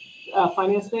want to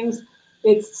finance things,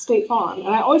 it's State Farm. And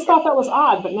I always thought that was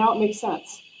odd, but now it makes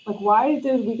sense. Like, why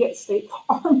did we get State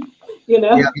Farm?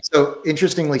 Yeah. So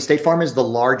interestingly, State Farm is the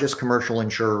largest commercial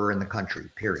insurer in the country,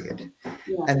 period.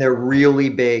 Yeah. And they're really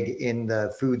big in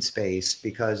the food space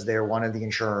because they're one of the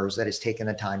insurers that has taken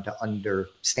the time to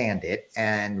understand it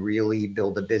and really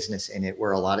build a business in it,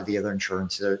 where a lot of the other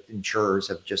insurers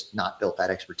have just not built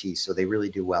that expertise. So they really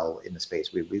do well in the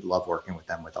space. We love working with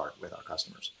them, with our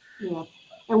customers. Yeah.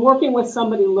 And working with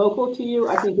somebody local to you,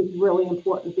 I think, is really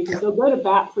important, because they'll go to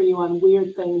bat for you on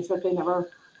weird things that they never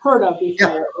heard of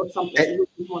before or something, which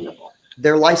is wonderful.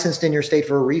 They're licensed in your state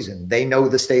for a reason. They know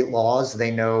the state laws.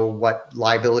 They know what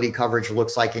liability coverage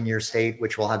looks like in your state,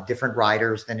 which will have different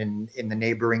riders than in the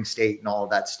neighboring state and all of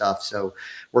that stuff. So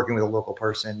working with a local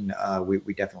person,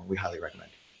 we highly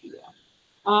recommend.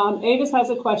 Yeah. Avis has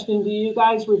a question. Do you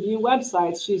guys review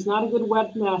websites? She's not a good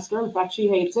webmaster. In fact, she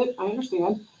hates it. I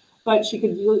understand. But she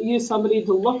could use somebody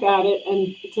to look at it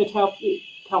and to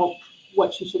tell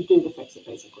what she should do to fix it,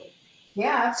 basically.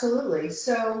 Yeah, absolutely.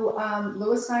 So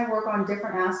Lewis and I work on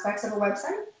different aspects of a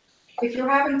website. If you're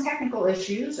having technical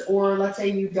issues, or let's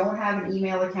say you don't have an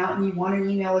email account and you want an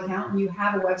email account and you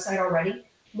have a website already,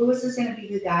 Lewis is going to be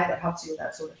the guy that helps you with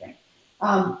that sort of thing.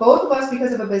 Both of us,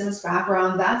 because of a business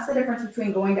background, that's the difference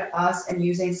between going to us and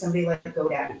using somebody like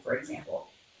GoDaddy, for example.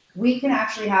 We can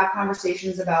actually have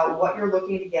conversations about what you're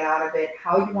looking to get out of it,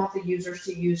 how you want the users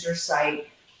to use your site,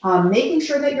 making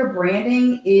sure that your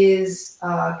branding is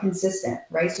consistent,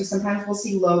 right? So sometimes we'll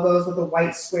see logos with a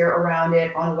white square around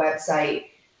it on a website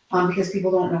because people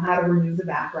don't know how to remove the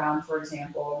background, for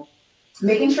example.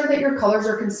 Making sure that your colors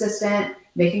are consistent,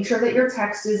 making sure that your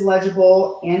text is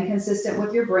legible and consistent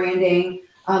with your branding.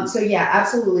 So yeah,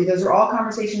 absolutely. Those are all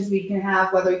conversations we can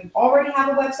have, whether you already have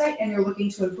a website and you're looking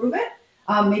to improve it.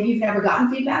 Maybe you've never gotten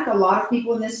feedback. A lot of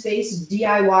people in this space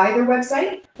DIY their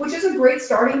website, which is a great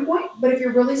starting point. But if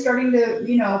you're really starting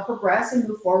to, progress and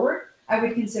move forward, I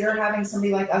would consider having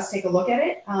somebody like us take a look at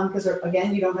it, because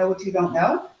again, you don't know what you don't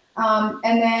know.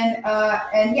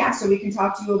 So we can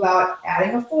talk to you about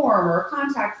adding a form or a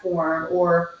contact form,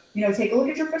 or take a look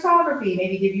at your photography,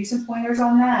 maybe give you some pointers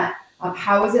on that.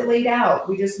 How is it laid out?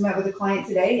 We just met with a client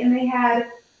today, and they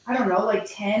had, like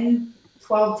 10,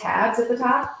 12 tabs at the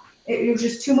top. It was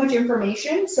just too much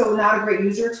information, so not a great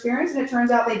user experience, and it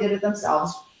turns out they did it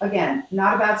themselves. Again,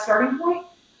 not a bad starting point,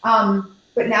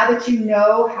 but now that you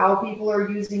know how people are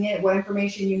using it, what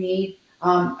information you need,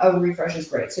 a refresh is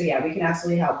great. So yeah, we can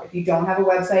absolutely help. If you don't have a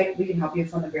website, we can help you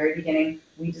from the very beginning.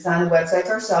 We design the websites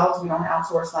ourselves. We don't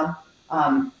outsource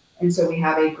them, and so we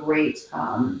have a great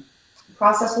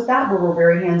process with that, where we're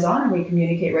very hands-on and we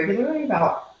communicate regularly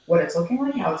about what it's looking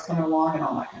like, how it's coming along, and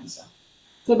all that kind of stuff.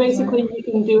 So basically, you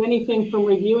can do anything from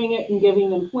reviewing it and giving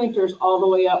them pointers all the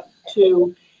way up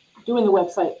to doing the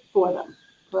website for them,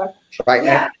 correct? Right.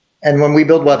 Yeah. And when we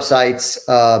build websites,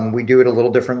 we do it a little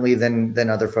differently than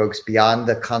other folks. Beyond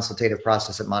the consultative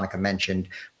process that Monica mentioned,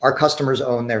 our customers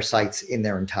own their sites in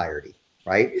their entirety,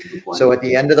 right? So at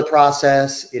the end of the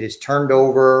process, it is turned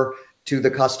over to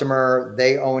the customer.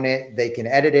 They own it. They can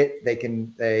edit it. They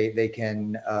can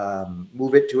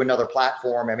move it to another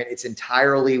platform. I mean, it's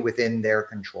entirely within their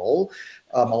control.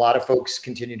 A lot of folks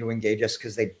continue to engage us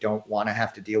because they don't want to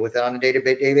have to deal with it on a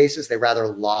day-to-day basis. They rather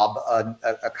lob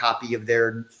a copy of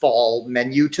their fall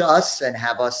menu to us and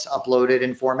have us upload it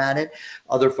and format it.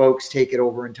 Other folks take it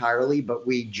over entirely, but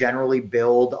we generally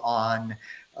build on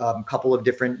a couple of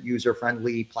different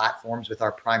user-friendly platforms, with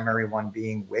our primary one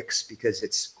being Wix, because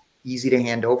it's easy to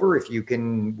hand over. If you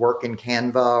can work in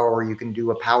Canva or you can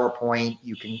do a PowerPoint,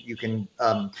 you can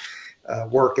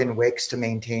work in Wix to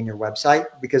maintain your website.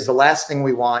 Because the last thing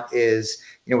we want is,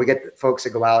 you know, we get folks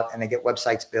that go out and they get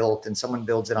websites built and someone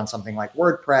builds it on something like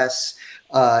WordPress,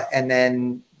 and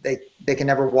then they can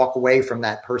never walk away from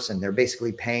that person. They're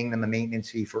basically paying them a maintenance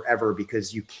fee forever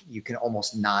because you can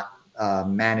almost not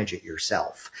manage it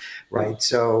yourself, right?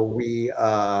 So we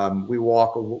allow,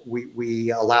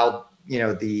 you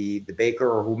know, the baker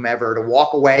or whomever to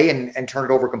walk away and turn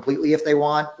it over completely if they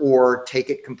want, or take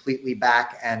it completely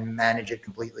back and manage it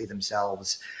completely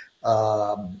themselves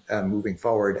moving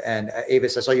forward. And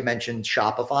Avis, I saw you mentioned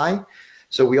Shopify.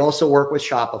 So we also work with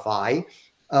Shopify,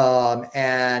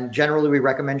 and generally we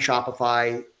recommend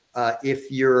Shopify if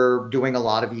you're doing a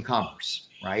lot of e-commerce,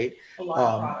 right? A lot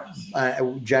of products.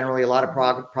 Generally a lot of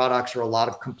products, or a lot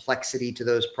of complexity to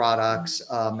those products,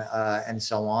 and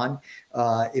so on.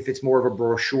 If it's more of a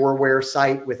brochureware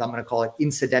site with, I'm going to call it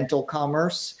incidental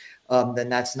commerce, then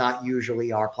that's not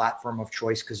usually our platform of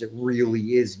choice, because it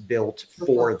really is built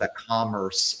for the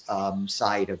commerce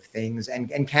side of things,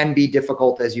 and can be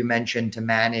difficult, as you mentioned, to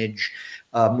manage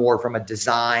more from a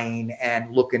design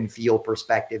and look and feel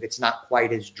perspective. It's not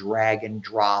quite as drag and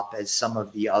drop as some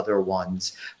of the other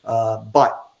ones,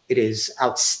 but it is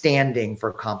outstanding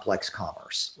for complex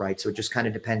commerce, right? So it just kind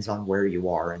of depends on where you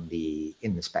are in the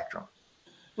spectrum.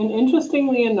 And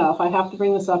interestingly enough, I have to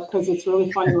bring this up because it's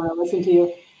really funny when I listen to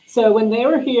you. So when they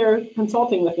were here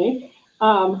consulting with me,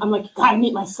 I'm like, you gotta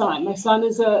meet my son. My son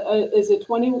is a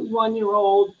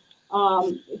 21-year-old.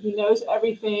 He knows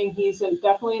everything. He's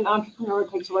definitely an entrepreneur.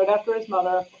 Takes right after his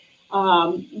mother,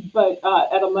 but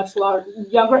at a much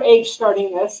younger age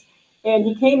starting this. And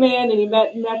he came in and he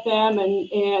met them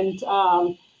and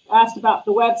asked about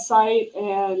the website,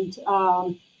 and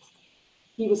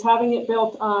he was having it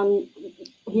built on.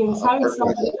 He was having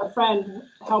a friend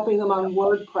helping him on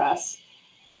WordPress,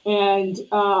 and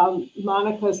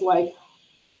Monica's like,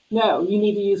 no, you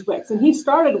need to use Wix. And he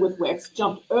started with Wix,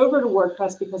 jumped over to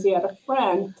WordPress because he had a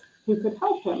friend who could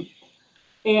help him.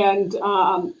 And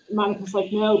Monica's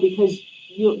like, no, because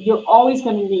you're always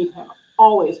going to need him.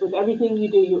 Always. With everything you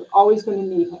do, you're always going to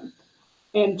need him.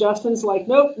 And Justin's like,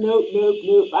 nope,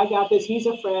 I got this. He's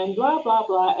a friend, blah, blah,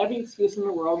 blah. Every excuse in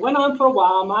the world. Went on for a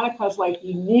while. Monica's like,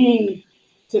 you need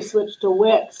to switch to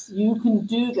Wix. You can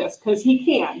do this, because he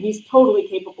can. He's totally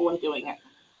capable of doing it.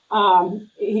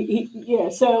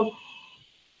 So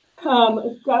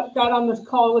got on this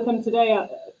call with him today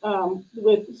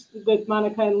with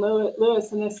Monica and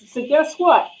Lewis, and I said, guess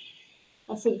what?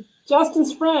 I said,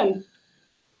 Justin's friend,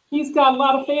 he's got a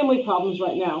lot of family problems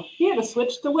right now. He had to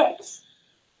switch to Wix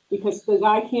because the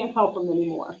guy can't help him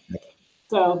anymore.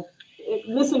 So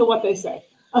listen to what they say.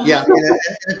 Yeah, and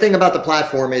the thing about the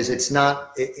platform is it's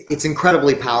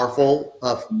incredibly powerful.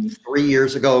 3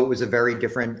 years ago, it was a very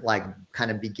different, like, kind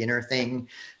of beginner thing.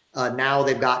 Now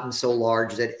they've gotten so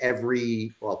large that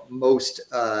most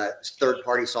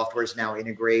third-party softwares now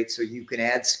integrate. So you can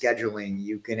add scheduling,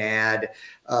 you can add,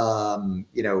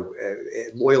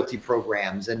 loyalty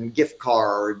programs and gift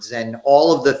cards and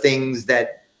all of the things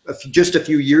that just a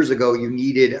few years ago you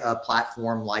needed a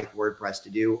platform like WordPress to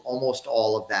do. Almost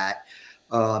all of that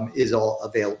is all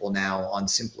available now on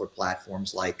simpler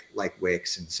platforms like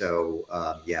Wix. And so,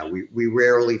 we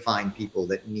rarely find people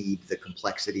that need the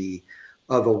complexity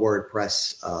of a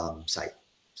WordPress site.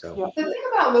 So the thing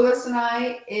about Lewis and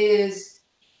I is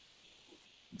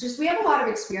just, we have a lot of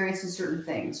experience in certain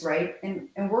things, right? And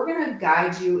we're going to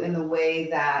guide you in the way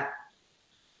that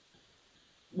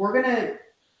we're going to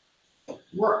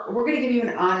give you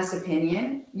an honest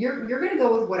opinion. You're going to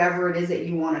go with whatever it is that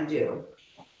you want to do.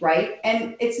 Right.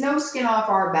 And it's no skin off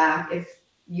our back if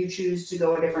you choose to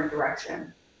go a different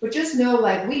direction. But just know,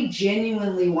 like, we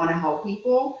genuinely want to help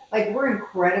people. Like, we're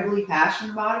incredibly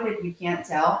passionate about it, if you can't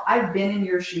tell. I've been in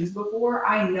your shoes before.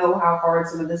 I know how hard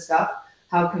some of this stuff,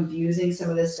 how confusing some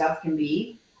of this stuff can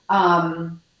be.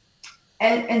 And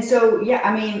so, yeah,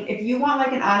 I mean, if you want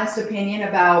like an honest opinion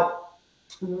about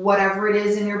whatever it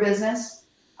is in your business,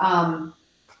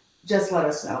 just let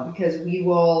us know, because we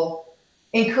will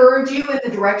encourage you in the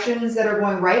directions that are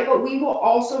going right, but we will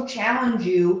also challenge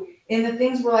you And the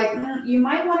things were like, you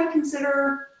might want to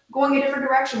consider going a different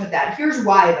direction with that. Here's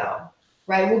why though,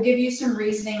 right? We'll give you some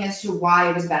reasoning as to why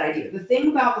it was a bad idea. The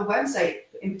thing about the website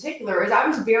in particular is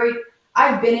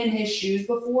I've been in his shoes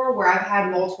before where I've had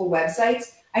multiple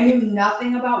websites. I knew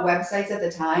nothing about websites at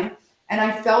the time. And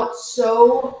I felt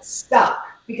so stuck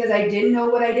because I didn't know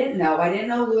what I didn't know. I didn't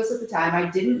know Lewis at the time. I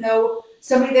didn't know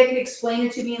somebody that could explain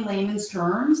it to me in layman's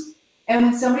terms. And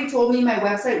when somebody told me my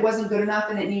website wasn't good enough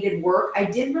and it needed work, I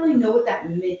didn't really know what that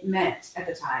meant at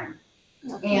the time.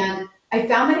 Okay. And I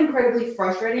found that incredibly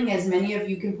frustrating, as many of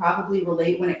you can probably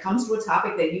relate when it comes to a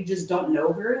topic that you just don't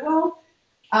know very well,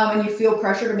 and you feel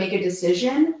pressure to make a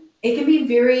decision. It can be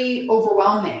very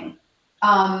overwhelming.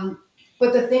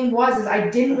 But the thing is I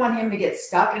didn't want him to get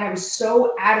stuck, and I was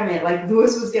so adamant, like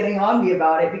Lewis was getting on me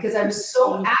about it, because I was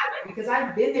so adamant, because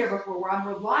I've been there before where I'm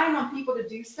relying on people to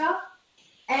do stuff.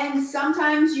 And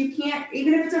sometimes you can't,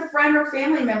 even if it's a friend or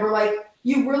family member, like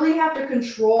you really have to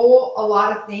control a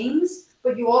lot of things,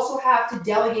 but you also have to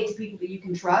delegate to people that you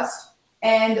can trust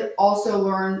and also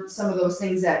learn some of those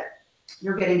things that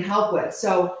you're getting help with.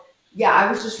 So yeah,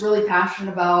 I was just really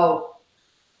passionate about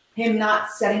him not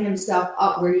setting himself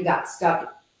up where he got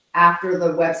stuck after the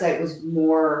website was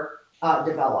more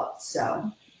developed. So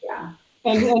yeah.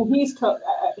 And he's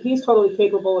totally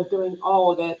capable of doing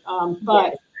all of it.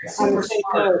 But super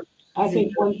smart. I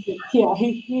think one thing, yeah,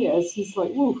 he is. He's like,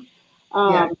 ooh.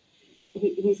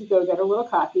 He's a go-getter, a little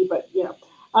cocky, but you know,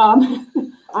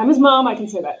 I'm his mom. I can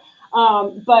say that.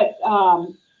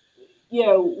 You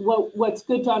know, what's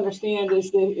good to understand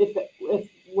is that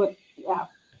let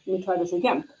me try this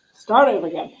again. Start over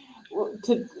again.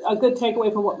 A good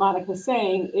takeaway from what Monica's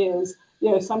saying is,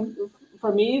 you know,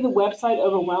 for me, the website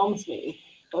overwhelms me.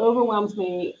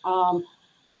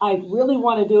 I really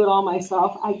want to do it all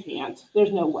myself. I can't.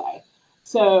 There's no way.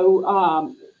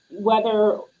 So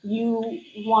whether you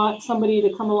want somebody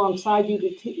to come alongside you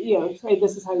to say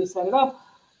this is how you set it up,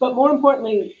 but more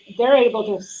importantly, they're able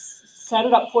to set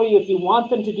it up for you if you want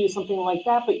them to do something like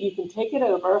that. But you can take it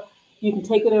over. You can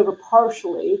take it over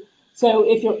partially. So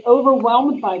if you're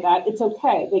overwhelmed by that, it's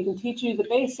okay. They can teach you the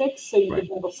basics, so you can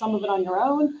handle some of it on your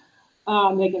own.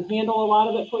 They can handle a lot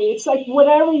of it for you. It's like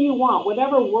whatever you want,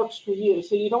 whatever works for you.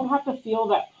 So you don't have to feel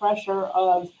that pressure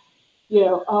of, you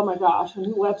know, oh my gosh, a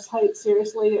new website,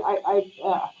 seriously,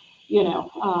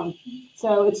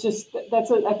 so it's just,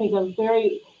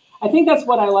 I think that's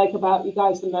what I like about you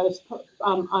guys the most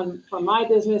from my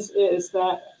business, is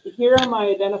that here are my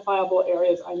identifiable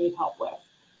areas I need help with.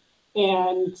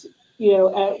 And, you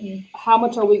know, how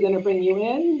much are we going to bring you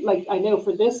in? Like, I know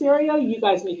for this area, you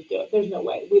guys need to do it. There's no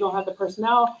way. We don't have the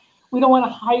personnel. We don't want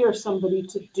to hire somebody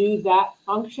to do that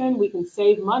function. We can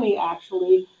save money,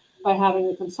 actually, by having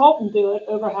a consultant do it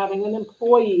over having an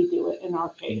employee do it in our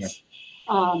case.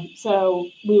 Yeah. So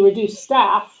we reduce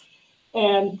staff,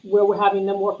 and where we're having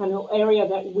them work on an area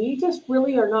that we just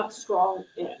really are not strong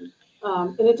in.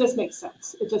 And it just makes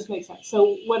sense.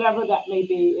 So whatever that may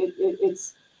be,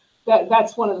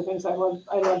 that's one of the things I love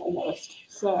the most.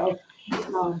 So,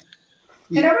 and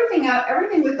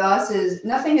everything with us is,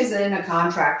 nothing is in a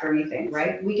contract or anything,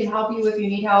 right? We can help you if you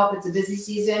need help. It's a busy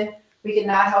season. We can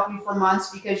not help you for months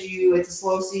because it's a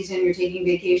slow season. You're taking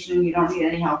vacation and you don't need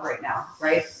any help right now,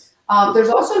 right? There's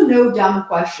also no dumb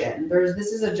question.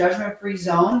 This is a judgment-free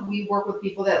zone. We work with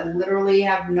people that literally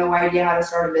have no idea how to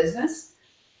start a business,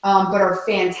 but are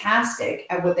fantastic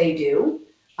at what they do.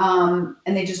 And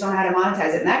they just don't know how to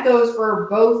monetize it. And that goes for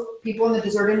both people in the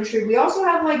dessert industry. We also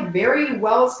have like very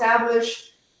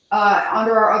well-established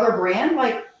under our other brand,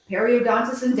 like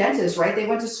periodontists and dentists, right? They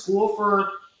went to school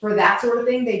for that sort of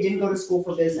thing. They didn't go to school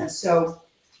for business. So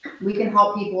we can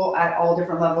help people at all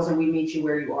different levels, and we meet you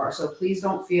where you are. So please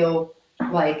don't feel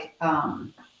like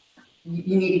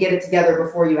you need to get it together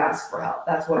before you ask for help.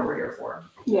 That's what we're here for.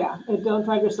 Yeah, and don't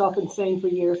drive yourself insane for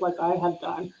years like I have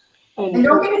done. And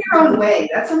don't get in your own way.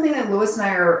 That's something that Lewis and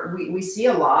I we see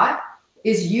a lot,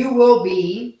 is you will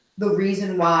be the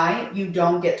reason why you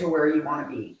don't get to where you want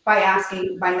to be by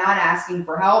not asking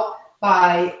for help,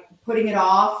 by putting it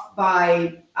off,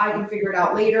 by I can figure it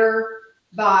out later,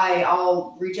 by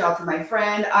I'll reach out to my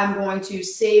friend. I'm going to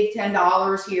save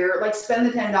 $10 here, like spend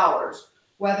the $10,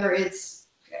 whether it's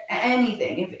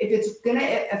anything. If it's going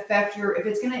to affect if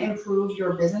it's going to improve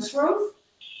your business growth,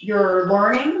 your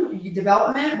learning, your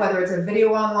development, whether it's a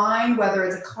video online, whether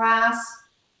it's a class,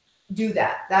 do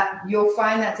that. You'll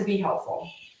find that to be helpful.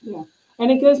 Yeah.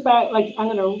 And it goes back, like, I'm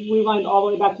going to rewind all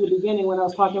the way back to the beginning when I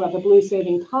was talking about the blue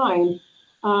saving time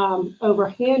over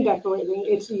hand decorating.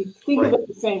 You think of it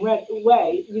the same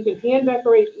way. You can hand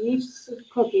decorate each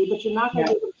cookie, but you're not going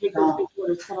to be able to take those big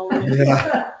orders. It's going to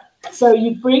limit So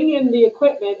you bring in the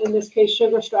equipment, in this case,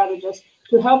 Sugar Strategists,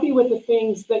 to help you with the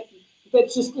things that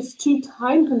just is too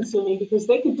time consuming because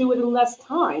they could do it in less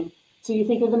time. So you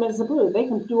think of them as the glue. They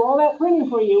can do all that printing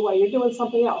for you while you're doing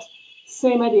something else.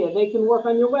 Same idea. They can work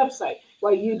on your website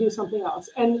while you do something else.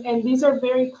 And these are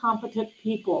very competent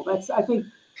people. That's, I think,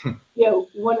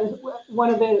 one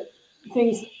of the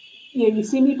things, you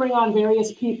see me bring on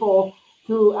various people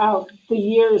throughout the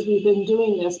years we've been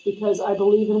doing this because I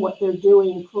believe in what they're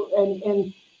doing.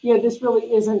 And this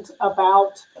really isn't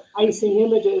about icing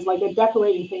images like a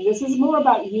decorating thing. This is more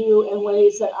about you in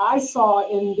ways that I saw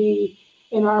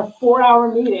in our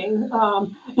 4-hour meeting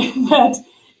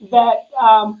that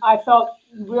I felt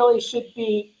really should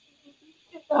be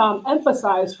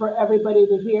emphasized for everybody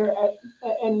to hear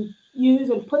and use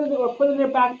and put in their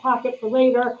back pocket for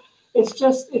later.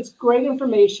 It's great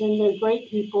information. They're great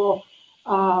people.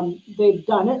 They've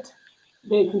done it.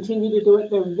 They continue to do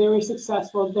it. They're very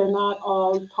successful. They're not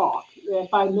all talk,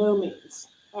 by no means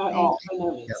at all. By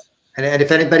no means. Yeah. And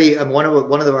if anybody, one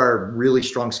of our really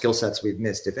strong skill sets we've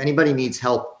missed, if anybody needs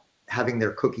help having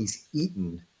their cookies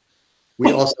eaten,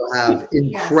 we also have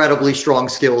incredibly strong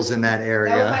skills in that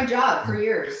area. That was my job for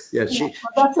years. Yeah,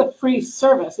 that's a free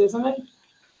service, isn't it?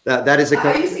 That is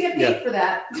I used to get paid for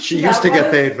that. She used to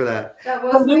get paid for that.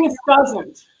 But Lewis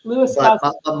doesn't. Lewis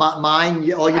doesn't.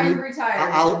 Mine, all you I'm need,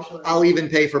 retired. I'll even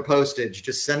pay for postage.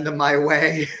 Just send them my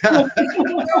way.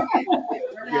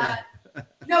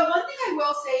 No, one thing I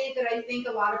will say that I think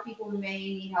a lot of people may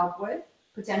need help with,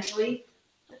 potentially,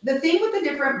 the thing with the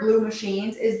different blue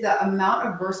machines is the amount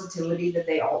of versatility that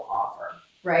they all offer,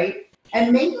 right?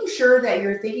 And making sure that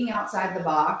you're thinking outside the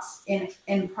box in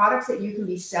products that you can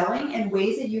be selling and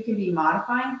ways that you can be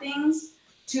modifying things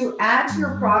to add to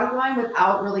your product line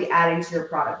without really adding to your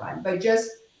product line. By just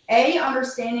A,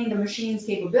 understanding the machine's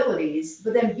capabilities,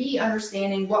 but then B,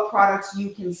 understanding what products you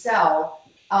can sell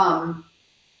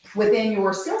within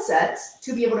your skill sets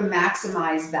to be able to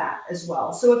maximize that as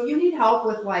well. So if you need help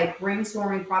with like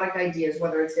brainstorming product ideas,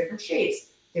 whether it's different shapes,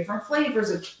 different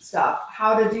flavors of stuff,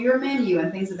 how to do your menu and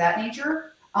things of that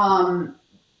nature,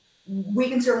 we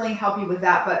can certainly help you with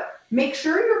that. But make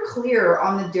sure you're clear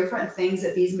on the different things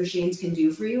that these machines can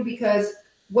do for you, because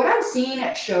what I've seen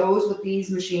at shows with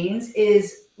these machines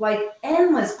is like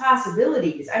endless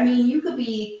possibilities. I mean, you could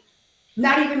be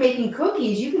not even making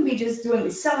cookies. You can be just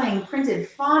selling printed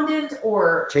fondant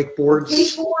or cake boards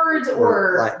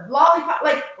or lollipop,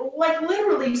 like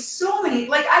literally so many.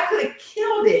 Like I could have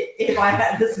killed it if I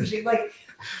had this machine. Like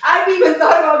I've even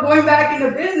thought about going back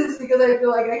into business because I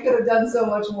feel like I could have done so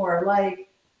much more. Like,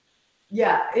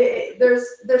 yeah, there's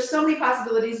so many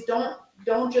possibilities.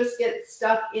 Don't just get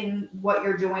stuck in what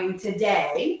you're doing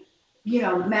today.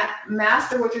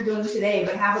 Master what you're doing today,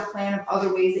 but have a plan of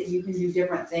other ways that you can do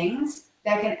different things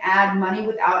that can add money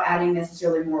without adding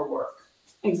necessarily more work.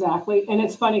 Exactly. And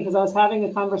it's funny because I was having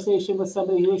a conversation with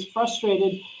somebody who was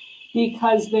frustrated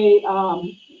because they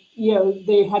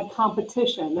had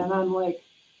competition. And I'm like,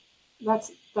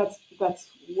 that's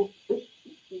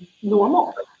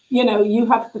normal. You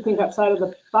have to think outside of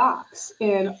the box.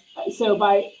 And so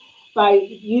by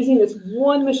using this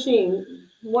one machine,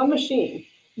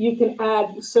 you can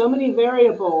add so many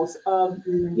variables of,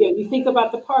 you think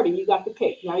about the party, you got the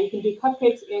cake. Now you can do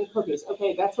cupcakes and cookies.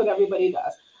 Okay, that's what everybody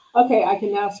does. Okay, I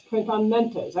can now print on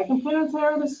Mentos. I can print on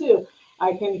tiramisu.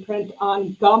 I can print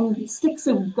on gum, sticks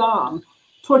of gum,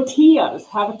 tortillas,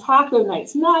 have a taco night.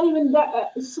 It's not even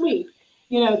that sweet.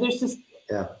 There's just,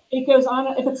 it goes on.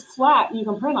 If it's flat, you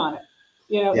can print on it.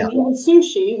 And even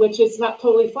sushi, which is not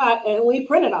totally flat, and we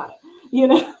printed on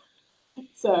it,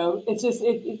 So it's just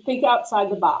think outside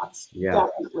the box. Yeah,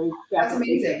 definitely. That's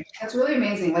amazing. That's really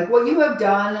amazing. Like what you have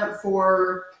done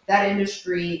for that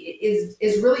industry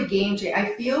is really game changing.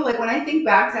 I feel like when I think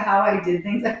back to how I did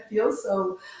things, I feel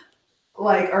so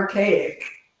like archaic.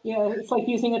 Yeah, it's like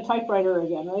using a typewriter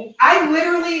again, right?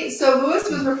 So Lewis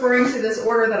was referring to this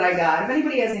order that I got. If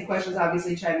anybody has any questions,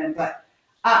 obviously chime in. But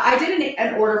I did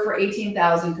an order for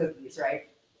 18,000 cookies, right?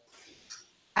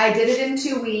 I did it in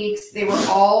 2 weeks. They were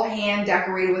all hand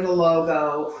decorated with a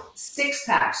logo.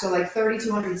 6-packs, so like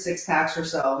 3,200 6-packs or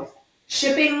so.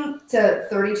 Shipping to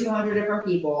 3,200 different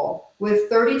people with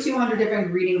 3,200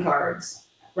 different greeting cards,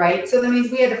 right? So that means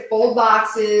we had to fold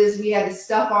boxes. We had to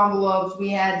stuff envelopes.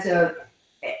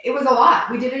 It was a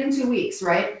lot. We did it in 2 weeks,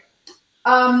 right?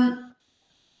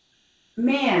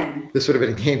 Man. This would have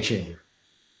been a game changer.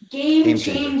 Game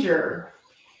changer.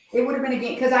 It would have been a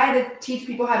game because I had to teach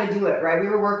people how to do it, right? We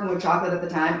were working with chocolate at the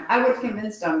time. I would have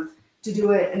convinced them to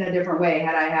do it in a different way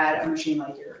had I had a machine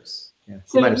like yours. Yeah.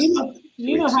 So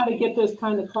you know how to get those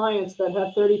kind of clients that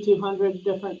have 3,200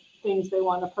 different things they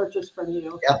want to purchase from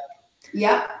you. Yeah.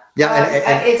 Yeah.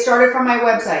 Yeah. It started from my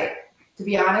website. To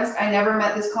be honest, I never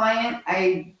met this client.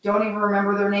 I don't even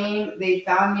remember their name. They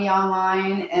found me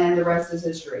online, and the rest is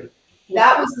history.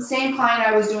 That was the same client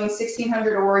I was doing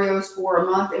 1,600 Oreos for a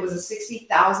month. It was a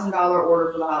 $60,000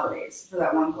 order for the holidays for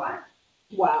that one client.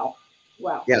 Wow.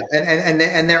 Wow. Yeah, and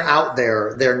they're out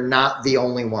there. They're not the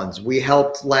only ones. We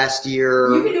helped last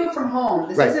year. You can do it from home.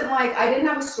 This isn't like, I didn't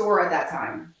have a store at that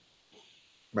time.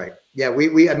 Right. Yeah.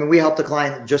 We helped a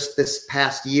client just this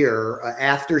past year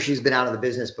after she's been out of the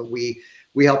business, but we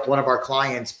helped one of our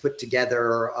clients put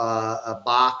together a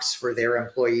box for their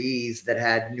employees that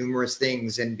had numerous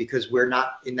things. And because we're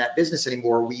not in that business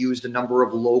anymore, we used a number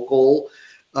of local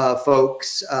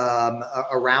folks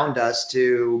around us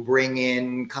to bring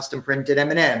in custom printed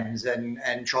M&Ms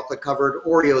and chocolate covered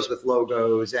Oreos with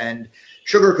logos and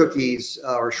sugar cookies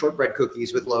or shortbread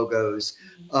cookies with logos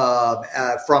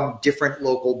from different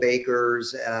local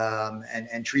bakers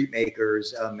and treat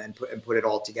makers and put it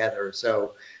all together.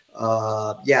 So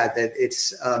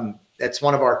that's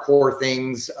one of our core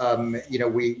things.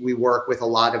 We work with a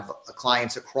lot of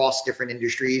clients across different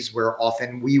industries where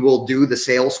often we will do the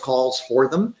sales calls for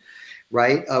them,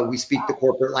 right? We speak the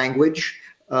corporate language.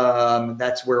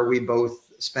 That's where we both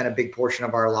spend a big portion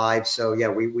of our lives. So yeah,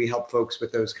 we help folks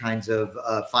with those kinds of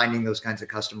finding those kinds of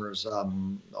customers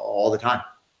all the time.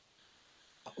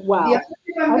 Wow. The other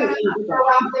thing I'm going to throw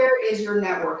out there is your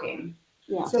networking.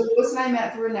 Yeah. So Lewis and I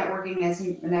met through a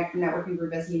networking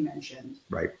group, as he mentioned.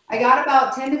 Right. I got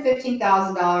about $10,000 to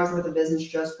 $15,000 worth of business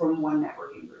just from one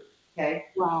networking group. Okay.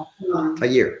 Wow. A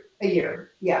year. A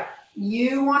year. Yeah.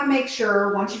 You want to make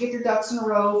sure once you get your ducks in a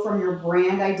row from your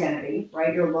brand identity,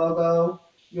 right? Your logo,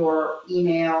 your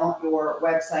email, your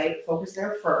website, focus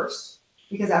there first,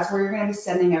 because that's where you're going to be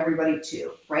sending everybody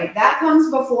to, right? That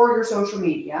comes before your social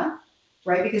media,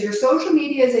 right? Because your social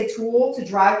media is a tool to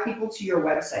drive people to your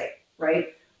website, right?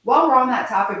 While we're on that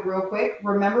topic real quick,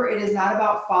 remember it is not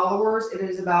about followers, it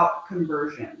is about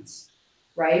conversions,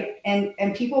 right?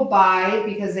 And people buy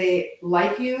because they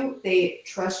like you, they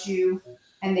trust you,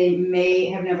 and they may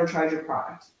have never tried your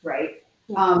product, right?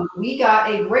 We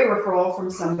got a great referral from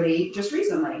somebody just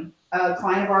recently. A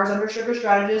client of ours under Sugar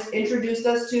Strategists introduced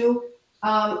us to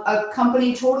a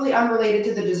company totally unrelated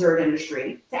to the dessert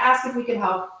industry to ask if we could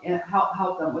help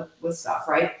them with stuff,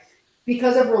 right?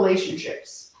 Because of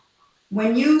relationships.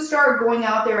 When you start going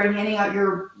out there and handing out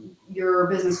your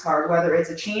business card, whether it's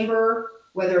a chamber,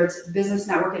 whether it's Business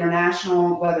Network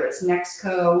International, whether it's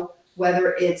Nextco,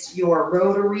 whether it's your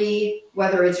Rotary,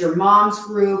 whether it's your mom's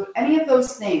group, any of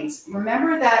those things,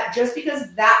 remember that just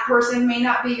because that person may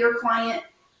not be your client,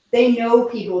 they know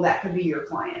people that could be your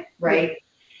client, right?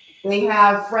 They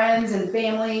have friends and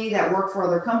family that work for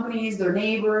other companies, their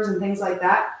neighbors and things like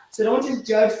that. So don't just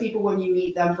judge people when you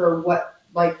meet them for what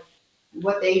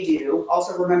they do.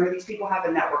 Also remember these people have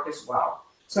a network as well.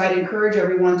 So I'd encourage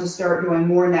everyone to start doing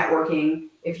more networking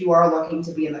if you are looking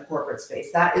to be in the corporate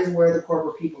space. That is where the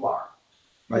corporate people are.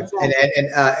 Right. And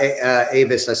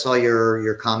Avis, I saw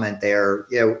your comment there.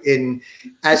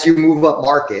 As you move up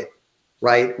market,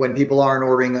 right? When people aren't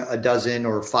ordering a dozen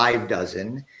or 5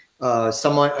 dozen,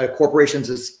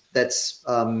 corporations that's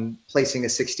placing a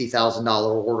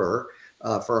 $60,000 order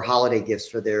for holiday gifts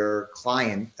for their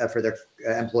for their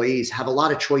employees have a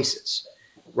lot of choices,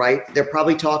 right? They're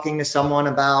probably talking to someone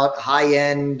about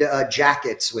high-end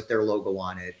jackets with their logo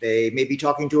on it. They may be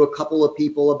talking to a couple of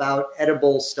people about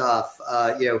edible stuff.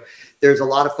 There's a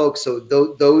lot of folks. So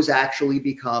those actually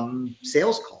become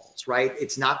sales calls, right?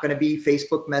 It's not going to be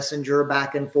Facebook Messenger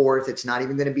back and forth. It's not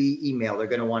even going to be email. They're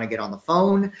going to want to get on the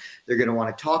phone. They're going to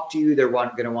want to talk to you. They're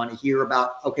going to want to hear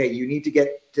about, okay, you need to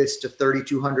get this to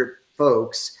 3,200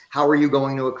 folks. How are you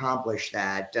going to accomplish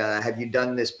that? Have you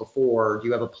done this before? Do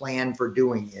you have a plan for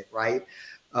doing it? Right?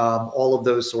 All of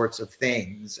those sorts of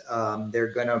things.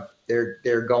 They're going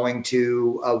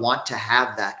to want to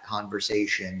have that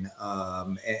conversation,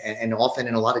 and often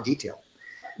in a lot of detail.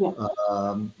 Yeah.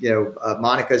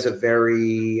 Monica's a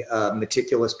very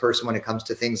meticulous person when it comes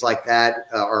to things like that.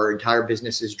 Our entire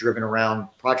business is driven around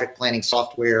project planning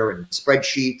software and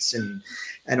spreadsheets and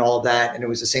all of that. And it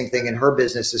was the same thing in her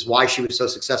business, is why she was so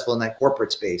successful in that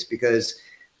corporate space, because,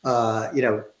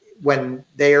 when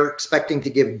they're expecting to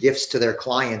give gifts to their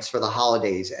clients for the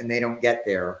holidays and they don't get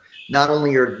there, not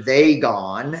only are they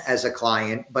gone as a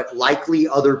client, but likely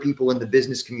other people in the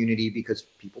business community, because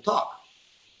people talk.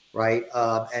 Right.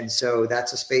 And so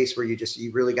that's a space where you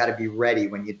really got to be ready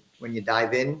when you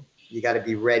dive in. You got to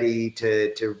be ready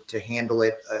to handle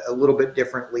it a little bit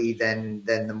differently than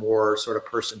the more sort of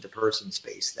person to person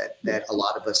space that a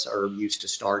lot of us are used to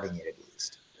starting it, at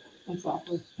least.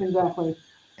 Exactly.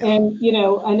 And, you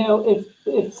know, I know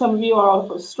if some of you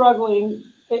are struggling,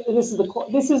 this is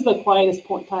the quietest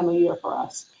time of year for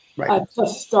us. Right.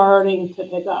 Just starting to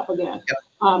pick up again, Yep.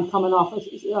 Coming off of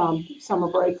summer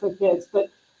break for kids. But,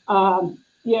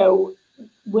 you know,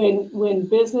 when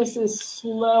business is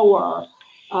slower,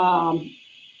 and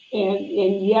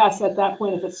yes, at that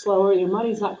point, if it's slower, your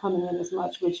money's not coming in as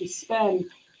much. What you spend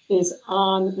is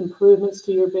on improvements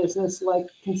to your business, like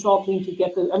consulting to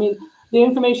get the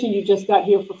information you just got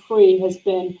here for free has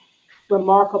been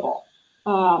remarkable,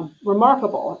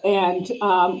 remarkable. And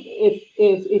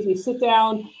if you sit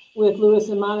down with Lewis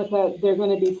and Monica, they're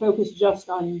going to be focused just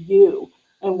on you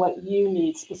and what you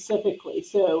need specifically.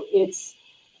 So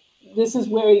this is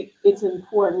where it's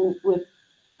important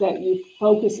that you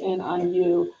focus in on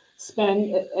you.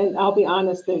 And I'll be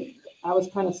honest, that I was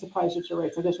kind of surprised at your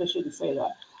rates. I guess I shouldn't say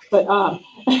that, but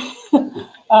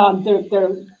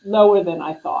they're lower than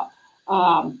I thought,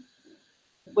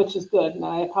 which is good. And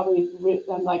I'm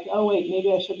like, oh wait,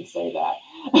 maybe I shouldn't say that.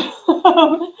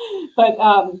 But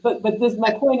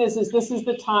my point is this is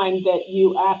the time that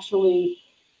you actually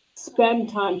spend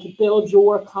time to build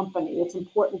your company. It's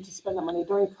important to spend the money.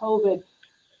 During COVID,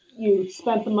 you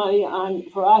spent the money on,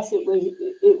 for us, it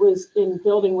was in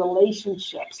building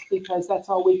relationships, because that's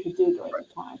all we could do during the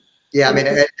time. Yeah, I mean,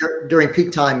 during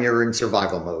peak time, you're in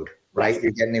survival mode, right?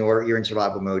 Yes. You're in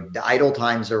survival mode. The idle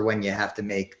times are when you have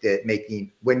to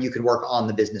when you can work on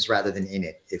the business rather than in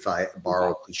it, if I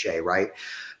borrow a cliche, right?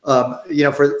 You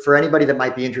know, for anybody that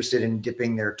might be interested in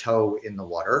dipping their toe in the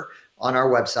water, on our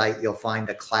website, you'll find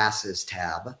a classes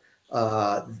tab.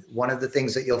 One of the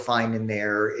things that you'll find in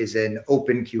there is an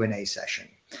open Q&A session.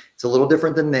 It's a little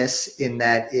different than this in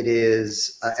that it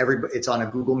is it's on a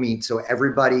Google Meet, so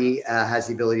everybody has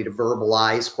the ability to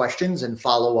verbalize questions and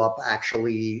follow up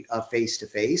actually face to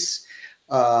face.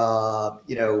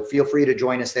 You know, feel free to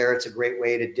join us there. It's a great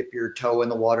way to dip your toe in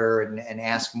the water and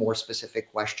ask more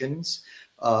specific questions,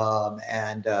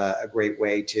 and a great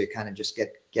way to kind of just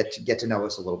get to know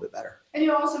us a little bit better. And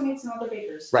you'll also meet some other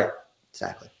bakers. Right.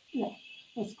 Exactly. Yeah,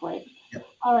 that's great. Yep.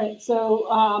 All right, so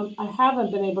I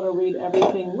haven't been able to read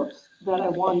everything that I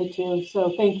wanted to.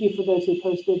 So thank you for those who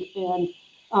posted, and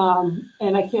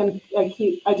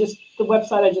the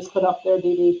website I just put up there,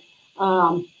 Dee Dee.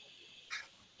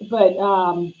 But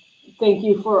thank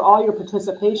you for all your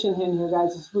participation in here,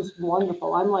 guys. This was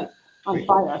wonderful. I'm like on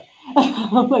fire.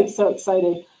 I'm like so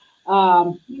excited.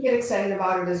 You get excited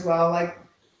about it as well. Like,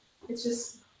 it's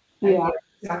just, yeah.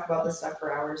 We talk about this stuff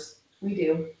for hours. We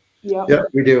do. Yeah. Yeah,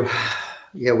 we do.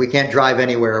 Yeah, we can't drive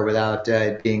anywhere without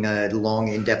being a long,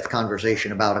 in-depth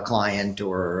conversation about a client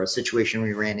or a situation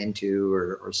we ran into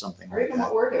or something. Or even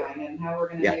what we're doing and how we're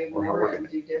going to do more and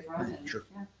do different. And, sure.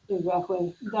 Yeah.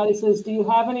 Exactly. Daddy says, do you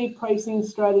have any pricing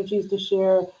strategies to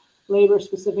share? Labor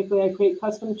specifically, I create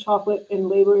custom chocolate and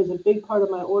labor is a big part of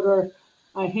my order.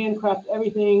 I handcraft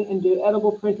everything and do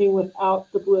edible printing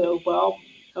without the glue. Well,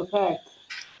 okay.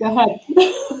 Go ahead.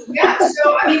 Yeah.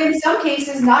 So, I mean, in some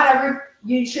cases,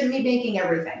 you shouldn't be making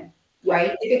everything,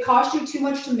 right? If it costs you too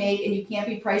much to make and you can't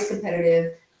be price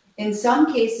competitive, in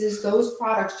some cases, those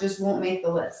products just won't make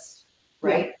the list,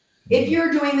 right? Yeah. If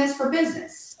you're doing this for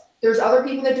business, there's other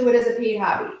people that do it as a paid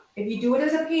hobby. If you do it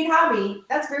as a paid hobby,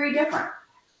 that's very different,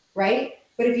 right?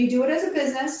 But if you do it as a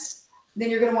business,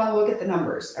 then you're going to want to look at the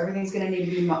numbers. Everything's going to need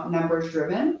to be numbers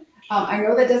driven. I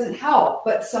know that doesn't help,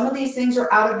 but some of these things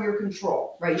are out of your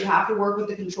control, right? You have to work with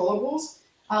the controllables.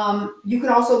 You can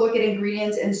also look at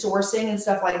ingredients and sourcing and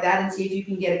stuff like that and see if you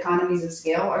can get economies of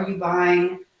scale. Are you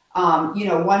buying,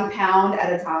 1 pound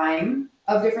at a time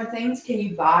of different things? Can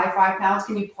you buy 5 pounds?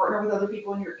 Can you partner with other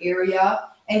people in your area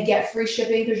and get free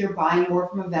shipping because you're buying more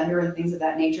from a vendor and things of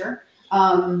that nature?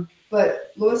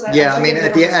 But Louis, at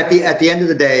the end of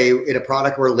the day, in a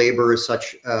product where labor is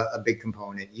such a big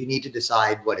component, you need to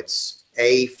decide what it's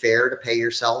A, fair to pay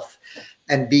yourself,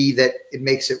 and B, that it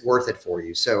makes it worth it for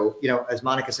you. So, as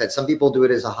Monica said, some people do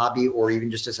it as a hobby or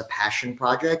even just as a passion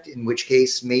project, in which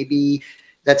case maybe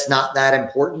that's not that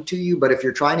important to you. But if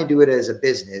you're trying to do it as a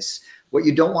business, what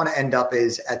you don't want to end up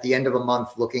is at the end of a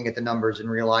month looking at the numbers and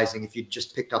realizing if you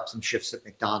just picked up some shifts at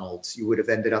McDonald's, you would have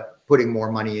ended up putting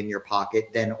more money in your pocket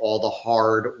than all the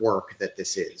hard work that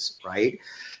this is, right?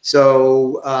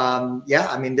 So,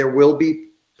 there will be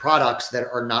products that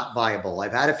are not viable.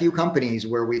 I've had a few companies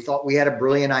where we thought we had a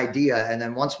brilliant idea, and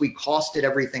then once we costed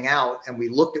everything out and we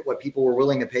looked at what people were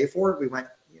willing to pay for it, we went,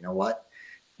 you know what?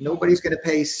 Nobody's going to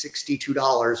pay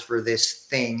 $62 for this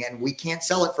thing, and we can't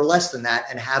sell it for less than that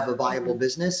and have a viable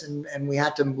business. And we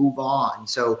had to move on.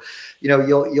 So,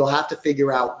 you'll have to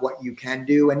figure out what you can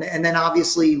do, and then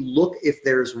obviously look if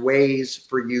there's ways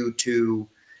for you to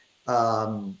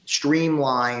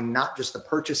streamline not just the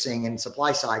purchasing and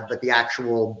supply side, but the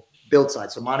actual build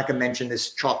side. So Monica mentioned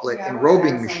this chocolate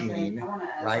enrobing machine,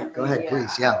 right? Go ahead,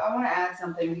 please. Yeah. I want to add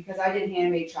something because I did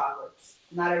handmade chocolates.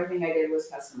 Not everything I did was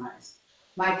customized.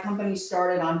 My company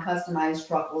started on customized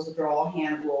truffles, which are all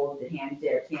hand rolled, hand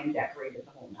dipped, hand decorated,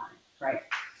 the whole nine, right?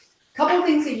 Couple of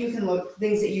things that you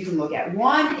can look at.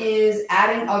 One is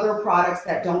adding other products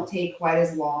that don't take quite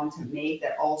as long to make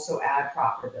that also add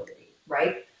profitability,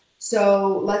 right?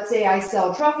 So let's say I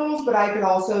sell truffles, but I could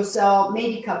also sell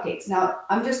maybe cupcakes. Now,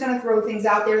 I'm just going to throw things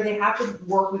out there. They have to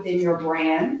work within your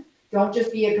brand. Don't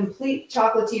just be a complete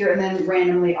chocolatier and then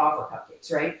randomly offer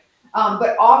cupcakes, right?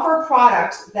 But offer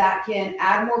products that can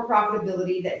add more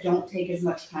profitability that don't take as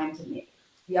much time to make.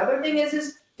 The other thing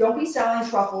is don't be selling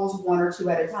truffles 1 or 2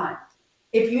 at a time.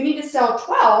 If you need to sell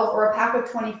 12 or a pack of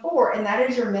 24 and that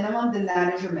is your minimum, then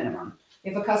that is your minimum.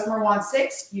 If a customer wants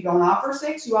 6, you don't offer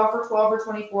 6, you offer 12 or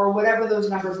 24, whatever those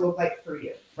numbers look like for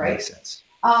you, right? Makes sense.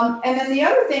 And then the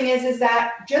other thing is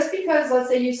that just because, let's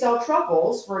say you sell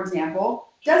truffles, for example,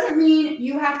 doesn't mean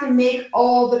you have to make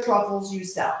all the truffles you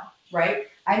sell, right?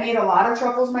 I made a lot of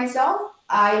truffles myself.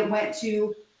 I went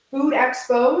to food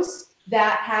expos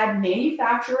that had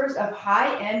manufacturers of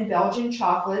high-end Belgian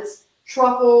chocolates,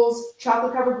 truffles,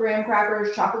 chocolate-covered graham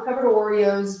crackers, chocolate-covered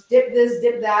Oreos, dip this,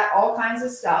 dip that, all kinds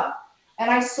of stuff. And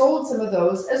I sold some of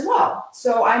those as well.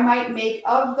 So I might make,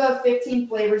 of the 15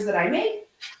 flavors that I make,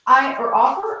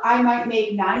 I might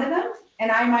make 9 of them,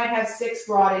 and I might have 6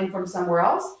 brought in from somewhere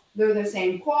else. They're the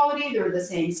same quality, they're the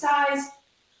same size,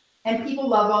 and people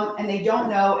love them, and they don't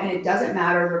know, and it doesn't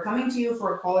matter. They're coming to you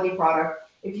for a quality product.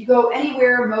 If you go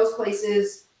anywhere, most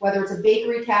places, whether it's a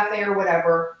bakery, cafe, or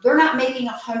whatever, they're not making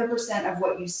 100% of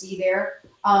what you see there.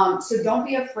 So don't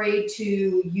be afraid to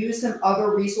use some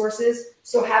other resources.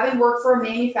 So having worked for a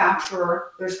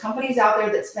manufacturer, there's companies out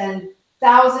there that spend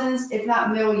thousands, if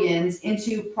not millions,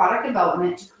 into product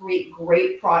development to create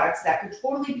great products that could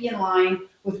totally be in line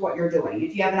with what you're doing.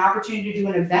 If you have an opportunity to do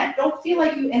an event, don't feel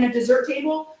like in a dessert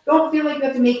table, don't feel like you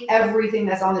have to make everything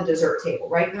that's on the dessert table,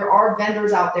 right? There are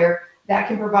vendors out there that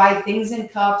can provide things in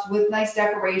cups with nice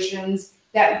decorations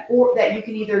that you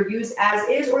can either use as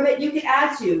is or that you can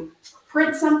add to.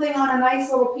 Print something on a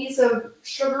nice little piece of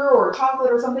sugar or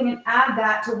chocolate or something and add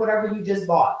that to whatever you just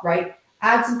bought, right?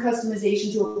 Add some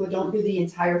customization to it, but don't do the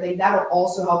entire thing. That'll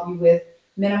also help you with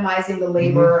minimizing the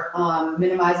labor,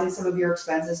 minimizing some of your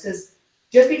expenses. Because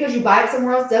just because you buy it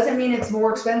somewhere else doesn't mean it's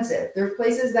more expensive. There's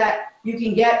places that you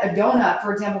can get a donut,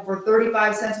 for example, for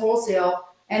 35 cents wholesale,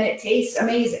 and it tastes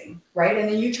amazing, right? And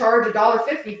then you charge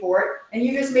 $1.50 for it, and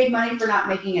you just made money for not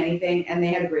making anything, and they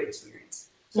had a great experience.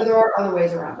 So there are other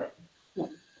ways around it.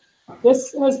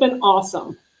 This has been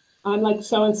awesome. I'm like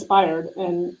so inspired,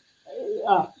 and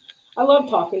I love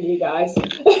talking to you guys.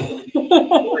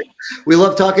 We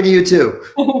love talking to you too.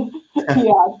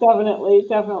 Yeah,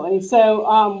 definitely.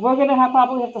 So we're going to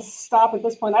probably have to stop at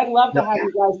this point. I'd love to have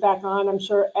you guys back on. I'm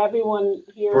sure everyone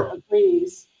here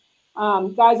agrees.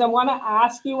 Guys, I want to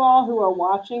ask you all who are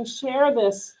watching, share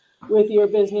this with your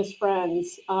business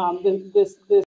friends. This